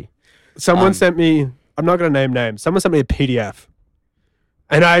PNG. someone sent me. I'm not gonna name names. Someone sent me a PDF,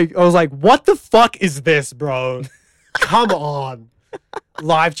 and I was like, "What the fuck is this, bro? Come on!"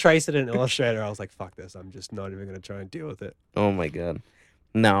 Live trace it in Illustrator. I was like, "Fuck this! I'm just not even gonna try and deal with it." Oh my god.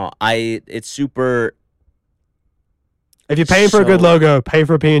 No, it's super If you're paying for a good So- logo, pay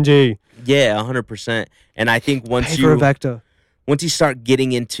for a PNG. Yeah, 100%. And I think Pay once for a you vector. once you start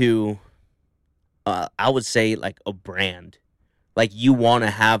getting into, I would say like a brand, like you want to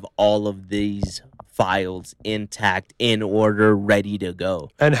have all of these files intact, in order, ready to go.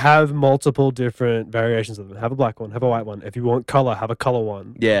 And have multiple different variations of them. Have a black one, have a white one. If you want color, have a color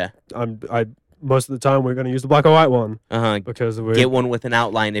one. Yeah. Most of the time we're going to use the black or white one because we Get one with an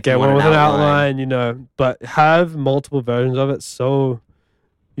outline if get you want one with an an outline. outline, but have multiple versions of it so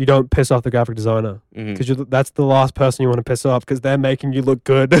you don't piss off the graphic designer Mhm. because that's the last person you want to piss off because they're making you look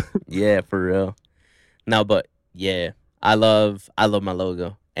good. Yeah, for real. No, but yeah, I love my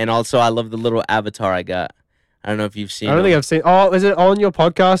logo, and also I love the little avatar I got. I don't know if you've seen. I don't think I've seen. Oh, is it on your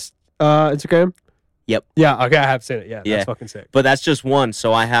podcast Instagram? Yep. Yeah. Okay, I have seen it. Yeah. Yeah. That's fucking sick. But that's just one.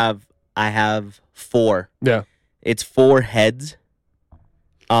 So I have 4. Yeah. It's 4 heads.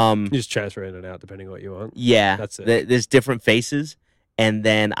 You just transfer in and out depending on what you want. Yeah. That's it. There's different faces, and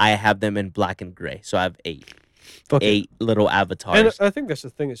then I have them in black and gray. So I have 8 Fuck it. 8 little And avatars. I think that's the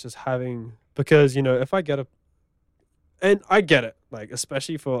thing. It's just having because if I get and I get it, like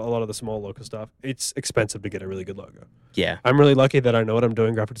especially for a lot of the small local stuff, it's expensive to get a really good logo. Yeah. I'm really lucky that I know what I'm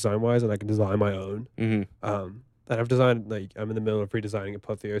doing graphic design wise, and I can design my own. hmm That I've designed, like I'm in the middle of redesigning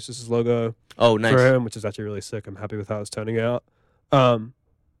Apotheosis' logo Oh, nice. for him, which is actually really sick. I'm happy with how it's turning out.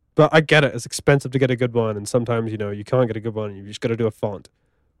 But I get it; it's expensive to get a good one, and sometimes you can't get a good one. And you just got to do a font.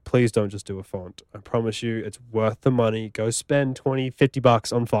 Please don't just do a font. I promise you, it's worth the money. Go spend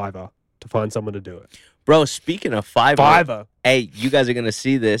 $20-$50 on Fiverr to find someone to do it. Bro, speaking of Fiverr, hey, you guys are gonna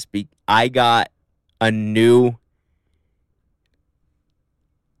see this. I got a new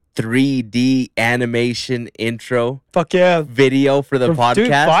 3D animation intro Fuck yeah. video for the podcast.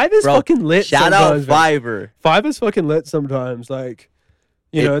 Dude, Fiverr's Bro, fucking lit. shout out sometimes, man. Fiverr. Fiverr's fucking lit sometimes. Like,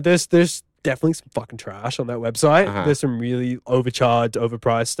 there's definitely some fucking trash on that website. Uh-huh. There's some really overcharged,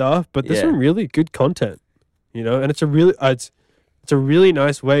 overpriced stuff, but there's Yeah. some really good content. And it's a really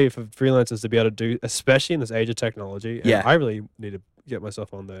nice way for freelancers to be able to do, especially in this age of technology. And Yeah. I really need to get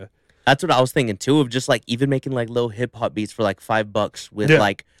myself on there. That's what I was thinking too, of just like even making like little hip hop beats for like $5 with Yeah.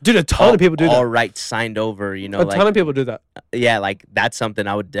 like Dude, a ton of people do all that. rights signed over, A like ton of people do that. yeah, like that's something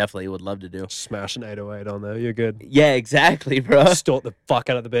I would love to do. Smash an 808 on there. You're good. Yeah, exactly, bro. Stort the fuck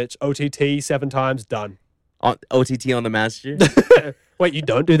out of the bitch. OTT 7 times, done. On OTT on the master. Wait, you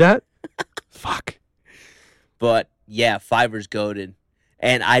don't do that? Fuck. But yeah, Fiverr's goated.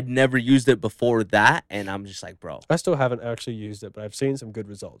 And I'd never used it before that, and I'm just like, bro. I still haven't actually used it, but I've seen some good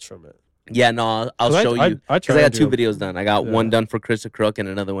results from it. Yeah, no, I'll 'Cause show you. I Because I got 2 videos done. I got Yeah. one done for Chris the Crook and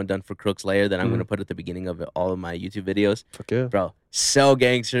another one done for Crook's Lair that I'm Mhm. going to put at the beginning of all of my YouTube videos. Fuck yeah. Bro, so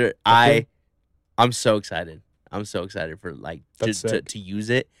gangster. Okay. I'm so excited. I'm so excited for like That's to sick. use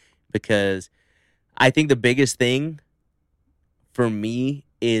it, because I think the biggest thing for me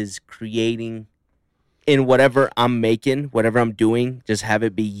is creating in whatever I'm making, whatever I'm doing, just have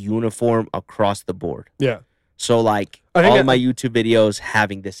it be uniform across the board. Yeah. So like I think all of my YouTube videos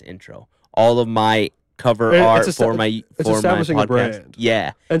having this intro, all of my cover It's art esta- for my it's for my establishing a podcast. brand.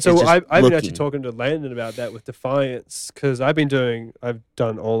 Yeah. And so It's just I've been actually looking. talking to Landon about that with Defiance because I've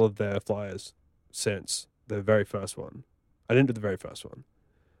done all of their flyers since the very first one. I didn't do the very first one,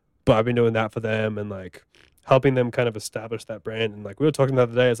 but I've been doing that for them and like helping them kind of establish that brand. And like we were talking the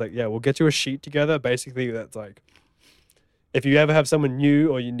other day, it's like, yeah, we'll get you a sheet together. Basically, that's like, if you ever have someone new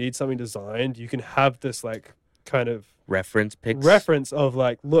or you need something designed, you can have this like kind of Reference pics. reference of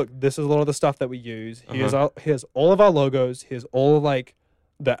like, look, this is a lot of the stuff that we use. Here's all of our logos. Here's all of like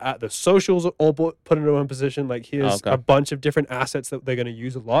the socials are all put into one position. Like here's Okay. a bunch of different assets that they're going to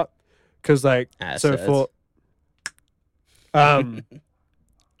use a lot. Because like so Assets. for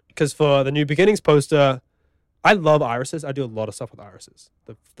because for the New Beginnings poster, I love irises. I do a lot of stuff with irises.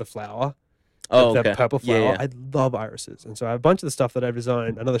 The flower. Oh, The okay. purple flower. Yeah, yeah. I love irises. And so I have a bunch of the stuff that I've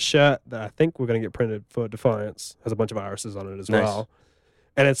designed. Another shirt that I think we're going to get printed for Defiance has a bunch of irises on it as Nice. well.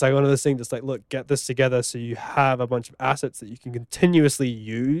 And it's like one of those things that's like, look, get this together so you have a bunch of assets that you can continuously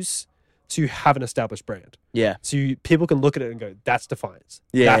use to have an established brand. Yeah. So people can look at it and go, that's Defiance.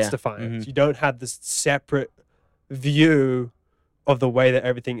 Yeah, That's yeah. Defiance. Mhm. You don't have this separate view of the way that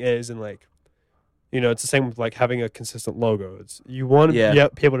everything is. And like, it's the same with like having a consistent logo. It's you want Yeah.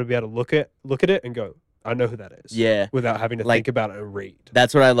 people to be able to look at it and go, I know who that is. Yeah. Without having to Like- think about it and read.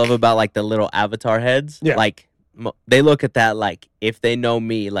 That's what I love about like the little avatar heads. Yeah. Like they look at that like if they know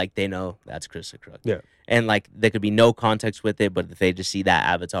me, like they know that's Chris the Crook. Yeah. And like there could be no context with it, but if they just see that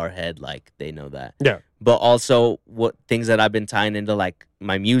avatar head, like they know that. Yeah. But also what things that I've been tying into like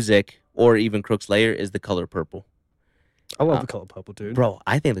my music or even Crook's Lair is the color purple. I love the color purple, dude. Bro,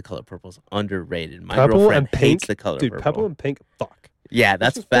 I think the color purple's underrated. My Purple girlfriend and hates pink? the color Dude, purple. purple and pink, fuck. Yeah,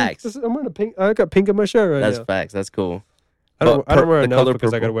 that's This is pink. facts. I'm wearing a pink. I got pink in my shirt right That's now. facts. That's cool. I don't But wear the enough color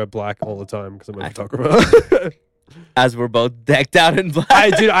because I purple. gotta wear black all the time because I'm a I- photographer. As we're both decked out in black.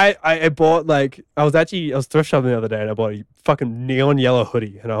 I bought like I was thrift shopping the other day and I bought a fucking neon yellow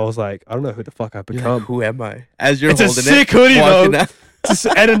hoodie and I was like, I don't know who the fuck I've You're become. like, who am I? As you're It's a holding sick it, hoodie, walking though. out. Just,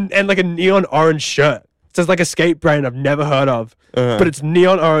 and like a neon orange shirt. It says like a skate brand I've never heard of, but it's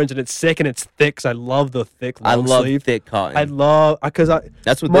neon orange and it's sick and it's thick. 'Cause I love the thick I long love sleeve. thick cotton. I love because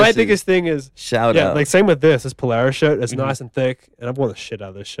That's what my this biggest is. thing is Shout yeah, out. like same with this Polaris shirt. It's Mhm. nice and thick, and I've worn the shit out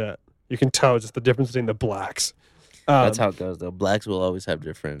of this shirt. You can tell just the difference between the blacks. That's how it goes though. Blacks will always have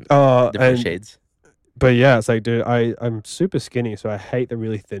different and, shades. But yeah, it's like, dude, I'm super skinny, so I hate the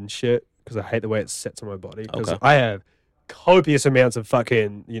really thin shit because I hate the way it sits on my body. Because Okay. I have copious amounts of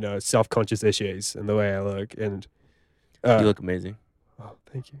fucking self-conscious issues in the way I look, and You look amazing. oh,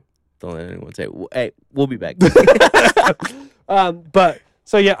 thank you. Don't let anyone say, "Hey, we'll be back." But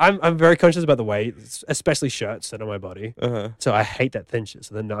so yeah, I'm very conscious about the way, especially shirts sit on my body. uh-huh. So I hate that thin shit.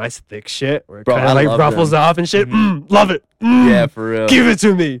 So the nice thick shit where it Bro, kind I of like love ruffles them. up and shit. Mhm. Love it. Yeah, for real. Give it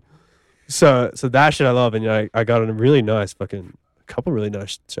to me. So that shit I love, and I got a really nice fucking couple really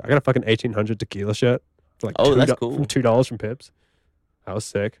nice. I got a fucking 1800 tequila shirt. For like Oh, that's $2 cool. From $2 from Pips. That was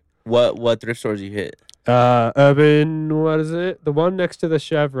sick. What thrift stores you hit? Urban, what is it? The one next to the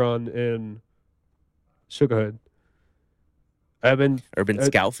Chevron in Sugarhood. Urban, Urban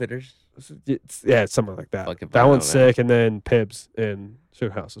Scout Fitters, it's something like that. Fuck if I That know one's that. sick, and then Pibbs in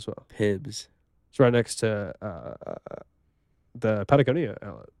Sugar House as well. Pibs. It's right next to the Patagonia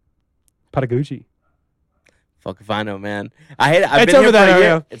outlet. Patagucci. Fuck if I know, man. I've It's been over here that for a year.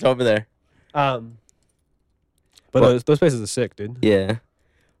 area. It's over there. But What- those places are sick, dude. Yeah.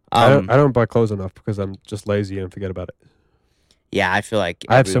 I don't buy clothes enough because I'm just lazy and forget about it. Yeah, I feel like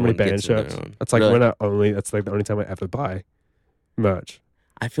I have so many everyone band gets in their shirts. own. That's like Really? that's like the only time I ever buy merch.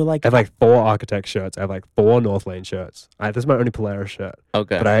 I feel like I have like 4 Architect shirts. I have like 4 North Lane shirts. This is my only Polaris shirt.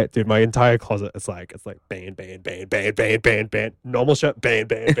 okay. But dude, my entire closet, it's like band, normal shirt,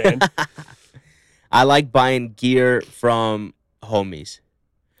 band. I like buying gear from homies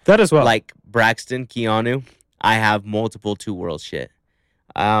That as well. like Braxton, Keanu. I have multiple Two Worlds shit.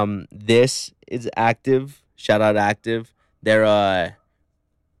 This is Active. Shout out Active. They're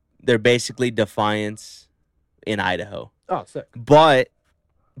basically Defiance in Idaho. oh, sick. But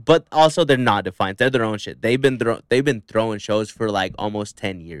also they're not Defiance. They're their own shit. They've been throwing shows for like almost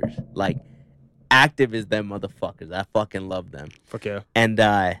 10 years. Like Active is them motherfuckers. I fucking love them. Fuck yeah. And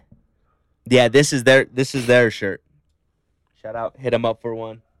yeah, this is their shirt. Shout out, hit them up for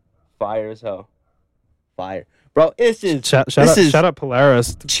one. Fire as hell. Fire. Bro, this is Shout out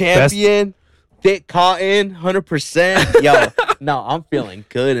Polaris. champion, thick cotton, 100%. Yo, no, I'm feeling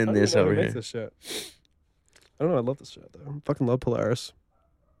good in this over here. This shit. I don't know. I love this shit though. I fucking love Polaris.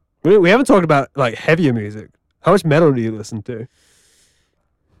 We haven't talked about like heavier music. How much metal do you listen to?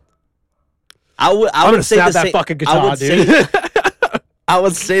 I would I'm gonna say snap the that same. fucking I guitar, would dude. say I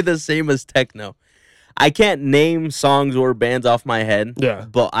would say the same as techno. I can't name songs or bands off my head, Yeah.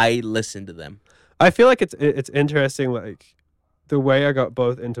 but I listen to them. I feel like it's interesting, like the way I got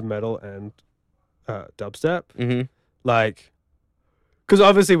both into metal and dubstep. Mm-hmm. Like, because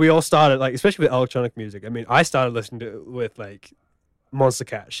obviously we all started, like, especially with electronic music. I mean, I started listening to it with like Monster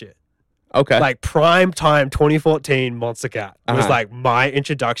Cat shit. Okay. Like prime time 2014 Monster Cat was Uh-huh. like my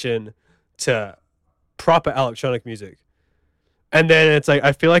introduction to proper electronic music. And then it's like,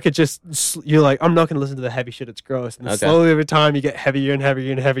 I feel like it just, you're like, I'm not going to listen to the heavy shit, it's gross. And then Okay. slowly over time, you get heavier and heavier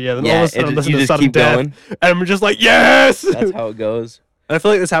and heavier. Then all yeah, of a sudden, I'm listening you to just Sudden keep Death. going. And I'm just like, yes! That's how it goes. And I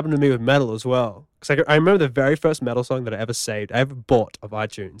feel like this happened to me with metal as well. Because I remember the very first metal song that I ever saved, I ever bought of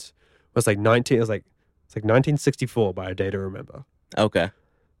iTunes, was like 1964 by A Day to Remember. Okay.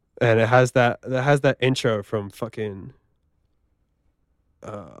 And it has that intro from fucking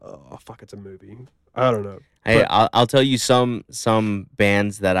it's a movie. I don't know. Hey, But- I'll tell you some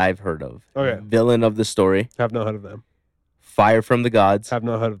bands that I've heard of. Okay. Villain of the Story, Have not heard of them. Fire from the Gods, Have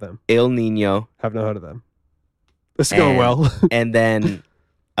not heard of them. El Nino, Have not heard of them. This is going well. and then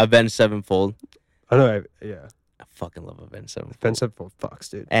Avenged Sevenfold. I know. Yeah. I fucking love Avenged Sevenfold. Offensive for fucks,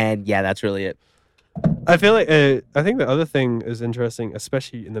 dude. And yeah, that's really it. I feel like I think the other thing is interesting,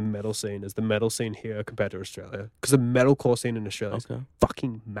 especially in the metal scene, is the metal scene here compared to Australia. Because the metalcore scene in Australia is Okay.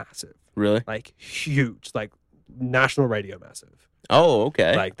 fucking massive, Really? like huge, like national radio massive. Oh,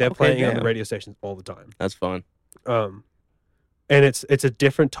 okay. Like they're Okay, playing on the damn. radio stations all the time. That's fun. And it's a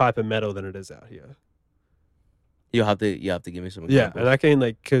different type of metal than it is out here. You have to give me some Yeah, examples. and I can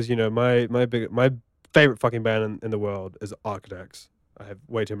like because my favorite fucking band in the world is Architects. I have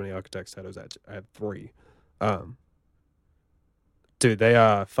way too many Architects tattoos. I have 3. Dude, they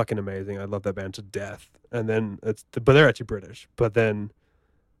are fucking amazing. I love that band to death. And then but they're actually British. But then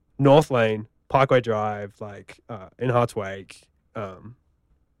North Lane, Parkway Drive, like In Heart's Wake.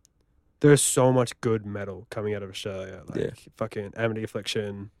 There's so much good metal coming out of Australia, like fucking Amity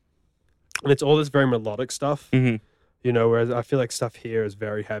Affliction, and it's all this very melodic stuff. Mm-hmm. You know, whereas I feel like stuff here is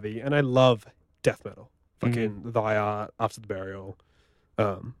very heavy, and I love death metal. Fucking Thy Art, After the Burial,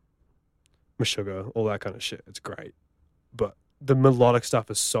 Meshuggah, all that kind of shit. It's great, but the melodic stuff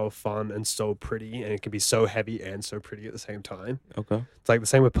is so fun and so pretty, and it can be so heavy and so pretty at the same time. Okay. It's like the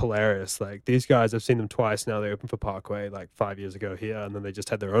same with Polaris. Like these guys, I've seen them twice now. They opened for Parkway like 5 years ago here, and then they just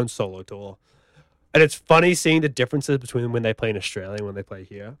had their own solo tour. And it's funny seeing the differences between when they play in Australia and when they play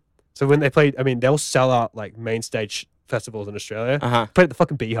here. So when they play, I mean, they'll sell out like main stage festivals in Australia. Play at the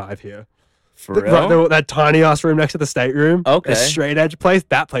fucking Beehive here. For real? That tiny ass room next to the state room. Okay. The straight edge place.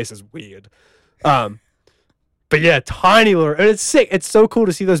 That place is weird. But yeah, tiny little, and it's sick. It's so cool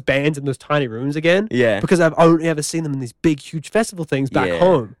to see those bands in those tiny rooms again. Yeah. Because I've only ever seen them in these big, huge festival things back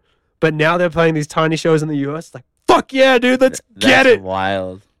home. But now they're playing these tiny shows in the US. It's like, fuck yeah, dude, let's get it. That's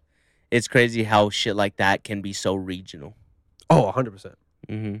wild. It's crazy how shit like that can be so regional. Oh, 100%.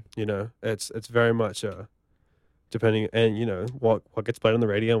 Mm-hmm. You know, it's very much depending, and you know what gets played on the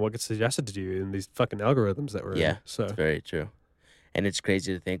radio and what gets suggested to you in these fucking algorithms that we're in. So it's very true. And it's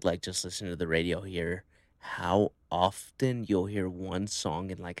crazy to think, like, just listening to the radio here, how often you'll hear one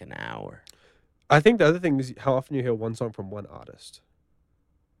song in like an hour. I think the other thing is how often you hear one song from one artist.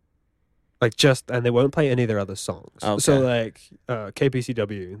 Like and they won't play any of their other songs. Okay. So like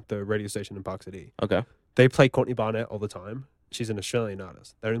KPCW, the radio station in Park City, Okay. they play Courtney Barnett all the time. She's an Australian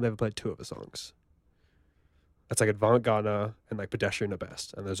artist. They only ever played 2 of her songs. That's like Avant Garde and like Pedestrian at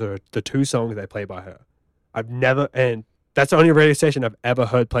best. And those are the 2 songs they play by her. And that's the only radio station I've ever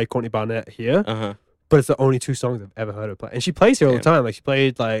heard play Courtney Barnett here. But it's the only 2 songs I've ever heard her play. And she plays here all the time. Like she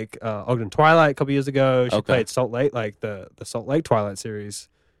played like Ogden Twilight a couple years ago. She played Salt Lake, like the Salt Lake Twilight series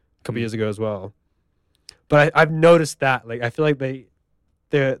a couple years ago as well. But I've noticed that. Like I feel like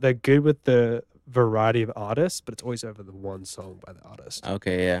they're good with the variety of artists, but it's always over the one song by the artist.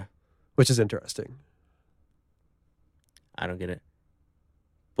 Okay, yeah. Which is interesting. I don't get it.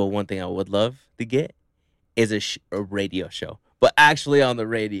 But one thing I would love to get is a radio show. But actually on the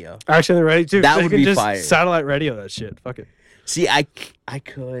radio. Actually on the radio, too. That So would you can be just fire. satellite radio that shit. Fuck it. See, I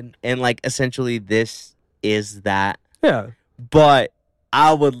could. And like essentially this is that. Yeah. But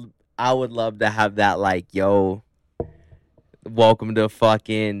I would love to have that like, yo, welcome to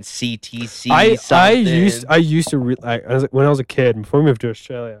fucking CTC. I used to when I was a kid before we moved to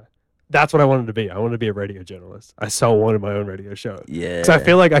Australia. That's what I wanted to be. I wanted to be a radio journalist. I so wanted my own radio show. Yeah. Because I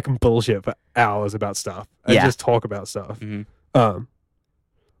feel like I can bullshit for hours about stuff and just talk about stuff. Mhm.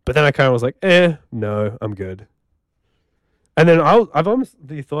 But then I kind of was like, no, I'm good. And then I've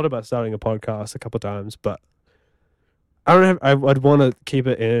honestly thought about starting a podcast a couple of times, but I don't have. I'd want to keep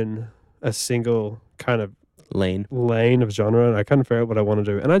it in a single kind of lane of genre, and I kind of figure out what I want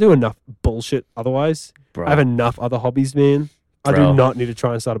to do. And I do enough bullshit otherwise. Bro. I have enough other hobbies, man. I Bro. do not need to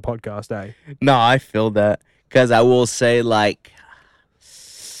try and start a podcast, eh? No, I feel that. Because I will say, like,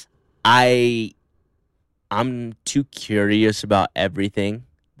 I'm too curious about everything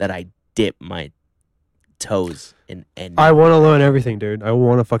that I dip my toes in anything. I want to learn everything, dude. I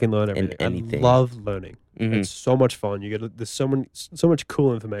want to fucking learn everything. anything. I love learning. Mhm. It's so much fun. There's so much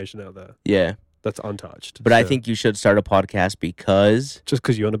cool information out there Yeah. that's untouched. But I So, think you should start a podcast because just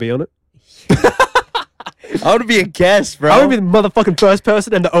because you want to be on it, I want to be a guest, bro. I want to be the motherfucking first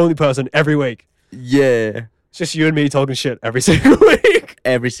person and the only person every week. Yeah. It's just you and me talking shit every single week.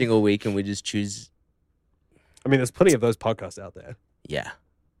 Every single week, and we just choose. I mean, there's plenty of those podcasts out there. Yeah.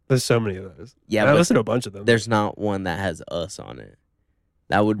 There's so many of those. Yeah, I but listen to a bunch of them. there's not one that has us on it.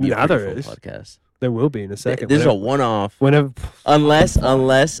 That would be Yeah, a pretty there full is. podcast. There will be in a second. This is a one-off. Whenever Unless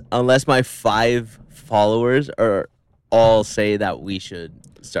my 5 followers all say that we should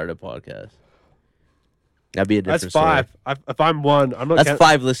start a podcast. That'd be a different that's 5. If I'm one, I'm not. That's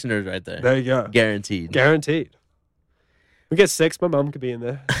 5 listeners right there. There you go. Guaranteed. Guaranteed. We get 6. My mom could be in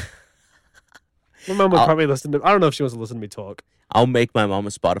there. My mom would probably listen to. I don't know if she wants to listen to me talk. I'll make my mom a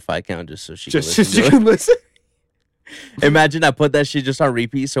Spotify account just so she can Just listen she to can listen. it. Imagine I put that shit just on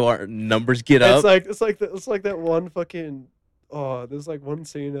repeat so our numbers get up. It's like that one fucking. Oh, there's like one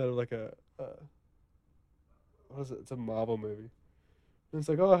scene out of like a. What is it? It's a Marvel movie. And it's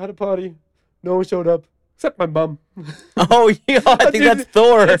like, oh, I had a party. No one showed up except my mum. Oh yeah, I think that's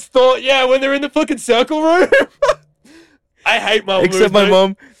Thor. It's Thor. Yeah, when they're in the fucking circle room. I hate my Except my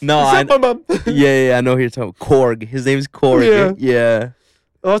mom. No, Except my mom. yeah, I know who you're talking. Korg. His name's Korg. Yeah. Yeah.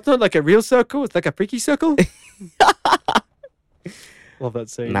 Oh, it's not like a real circle. It's like a freaky circle. Love that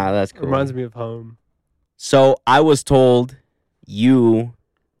scene. Nah, that's cool. Reminds me of home. So I was told you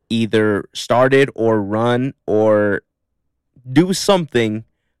either started or run or do something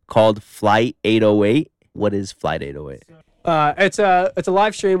called Flight 808. What is Flight 808? It's a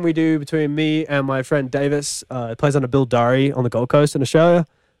live stream we do between me and my friend Davis. It plays under Bill Durry on the Gold Coast in Australia.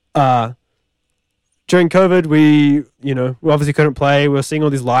 During COVID, we obviously couldn't play. We were seeing all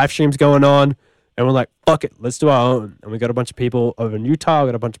these live streams going on, and we're like, fuck it, let's do our own. And we got a bunch of people over in Utah,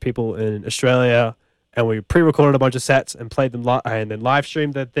 got a bunch of people in Australia, and we pre-recorded a bunch of sets and played them and then live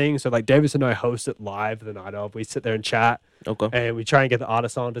streamed the thing. So like Davis and I host it live the night of. We sit there and chat, Okay. and we try and get the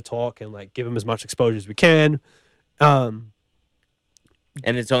artists on to talk and like give them as much exposure as we can.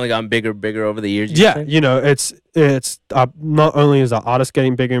 And it's only gotten bigger and bigger over the years. you Yeah, say? it's not only is our artist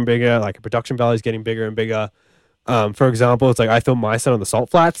getting bigger and bigger, like a production value is getting bigger and bigger. For example, it's like I filmed my set on the Salt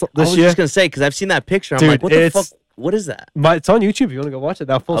Flats I this was year. just gonna say because I've seen that picture. I'm Dude, like, what the it's- fuck? What is that? It's on YouTube if you want to go watch it.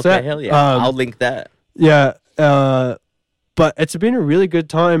 That full Okay, set. hell yeah. I'll link that. Yeah, but it's been a really good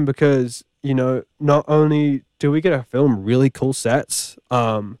time because not only do we get to film really cool sets,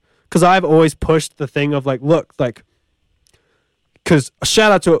 because I've always pushed the thing of like, look, like, because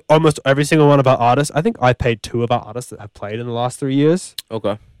shout out to almost every single one of our artists. I think I paid 2 of our artists that have played in the last 3 years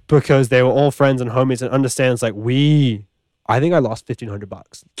Okay. because they were all friends and homies and understands like I think I lost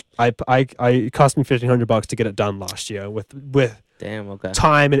 $1,500. It cost me $1,500 to get it done last year with Damn. Okay.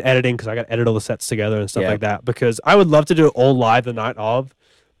 time and editing because I got to edit all the sets together and stuff Yeah. like that. Because I would love to do it all live the night of,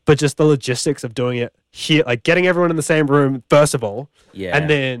 but just the logistics of doing it here, like getting everyone in the same room first of all, Yeah. and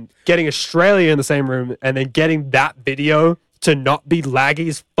then getting Australia in the same room, and then getting that video to not be laggy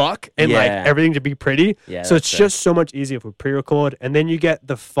as fuck and like Yeah. everything to be pretty. Yeah, So that's it's fair. just so much easier if we pre-record, and then you get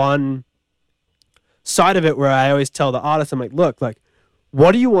the fun side of it where I always tell the artist, I'm like, look, like,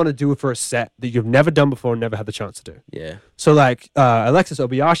 what do you want to do for a set that you've never done before and never had the chance to do? Yeah. So like Alexis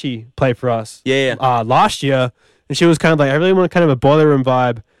Obayashi played for us Yeah. last year, and she was kind of like, I really want kind of a boiler room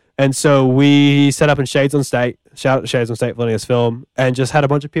vibe. And so we set up in Shades on State, shout out to Shades on State for letting us film, and just had a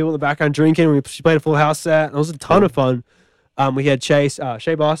bunch of people in the background drinking. She played a full house set, and it was a ton of fun. We had Shea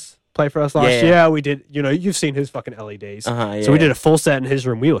Boss play for us last Yeah. year. We did, you've seen his fucking LEDs. Yeah. So we did a full set in his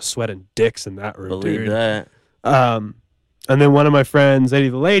room. We were sweating dicks in that room, Believe dude. that. And then one of my friends, Eddie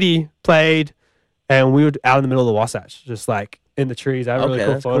the Lady, played, and we were out in the middle of the Wasatch, just like in the trees. I had a really Okay,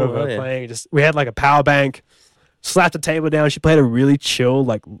 cool that's photo cool, of her yeah. playing. We had like a power bank, slapped the table down. She played a really chill,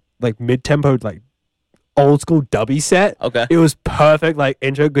 like mid-tempo, like old school dubby set. Okay. It was perfect, like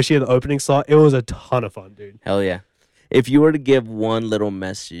intro, because she had the opening slot. It was a ton of fun, dude. Hell yeah. If you were to give one little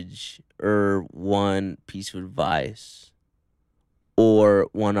message or one piece of advice or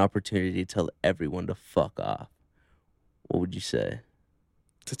one opportunity to tell everyone to fuck off, what would you say?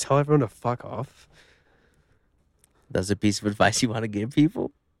 To tell everyone to fuck off. That's a piece of advice you want to give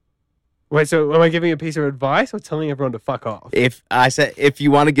people? Wait, so am I giving a piece of advice or telling everyone to fuck off? If I said if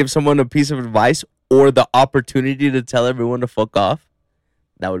you want to give someone a piece of advice or the opportunity to tell everyone to fuck off,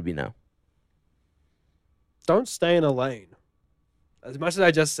 that would be no. Don't stay in a lane. As much as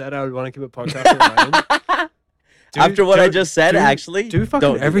I just said, I would want to keep a podcast in a lane. After what I just said, actually, do fucking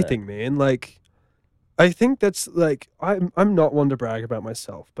don't do that. everything, man. Like, I think that's like I'm not one to brag about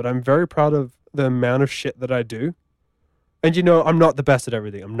myself, but I'm very proud of the amount of shit that I do. And I'm not the best at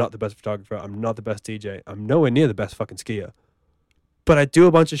everything. I'm not the best photographer. I'm not the best DJ. I'm nowhere near the best fucking skier. But I do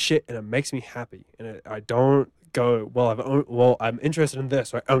a bunch of shit, and it makes me happy. And I don't go, I'm interested in this,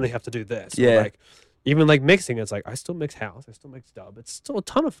 so I only have to do this. Or, Yeah. like, even like mixing, it's like I still mix house. I still mix dub. It's still a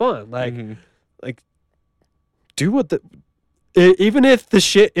ton of fun. Like, Mhm. do what even if the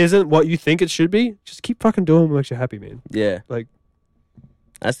shit isn't what you think it should be, just keep fucking doing what makes you happy, man. Yeah. Like,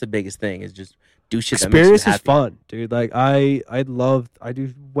 that's the biggest thing is just do shit that makes you experience is happy. fun, dude. Like I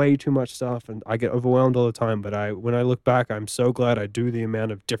do way too much stuff and I get overwhelmed all the time, but when I look back, I'm so glad I do the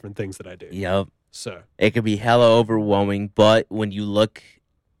amount of different things that I do. Yep. So It could be hella overwhelming, but when you look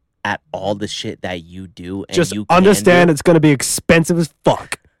at all the shit that you do and just you can understand do, it's going to be expensive as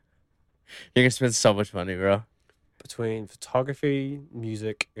fuck. you're gonna spend so much money, bro. Between photography,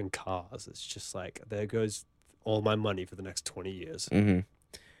 music, and cars, it's just like there goes all my money for the next 20 years. Hmm.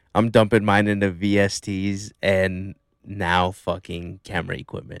 I'm dumping mine into VSTs and now fucking camera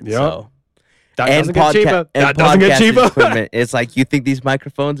equipment. Yep. So That and doesn't get cheaper. That doesn't get podcast cheaper. equipment. It's like you think these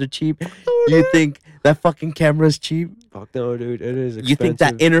microphones are cheap? You think that fucking camera is cheap? Fuck no, dude. It is expensive. You think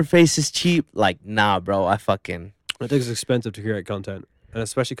that interface is cheap? Like, nah, bro. I fucking I think it's expensive to create content, and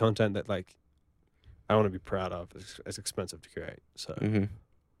especially content that like I want to be proud of. It's expensive to create. So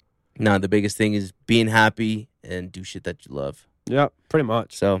No, the biggest thing is being happy and do shit that you love. yeah, pretty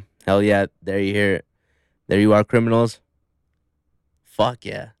much. So hell yeah, there you hear it. There you are, criminals. Fuck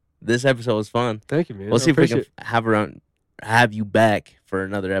yeah, this episode was fun. Thank you, man. We'll I see if we can appreciate have you back for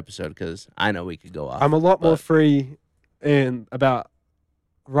another episode because I know we could go off. I'm a lot more but- free in about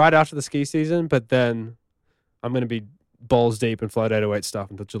right after the ski season, but then I'm going to be balls deep in Flight 808 stuff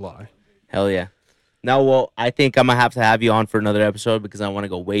until July. Hell yeah. Now, well, I think I'm gonna have you on for another episode because I want to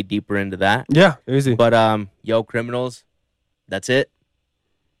go way deeper into that. Yeah, easy. But yo, criminals, that's it.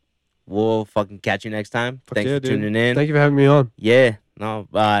 We'll fucking catch you next time. Fuck Thanks yeah, for dude. tuning in. Thank you for having me on. Yeah. No.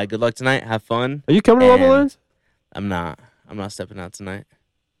 Good luck tonight. Have fun. Are you coming to And- Level I'm not stepping out tonight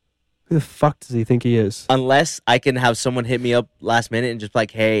Who the fuck does he think he is? unless I can have someone hit me up last minute and just be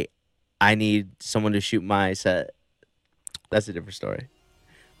like, hey, I need someone to shoot my set. That's a different story.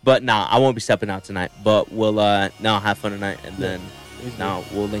 But nah, I won't be stepping out tonight. But we'll have fun tonight and then Easy.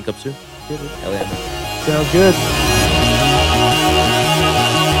 we'll link up soon. Yeah, dude. Hell yeah, man. Sounds good.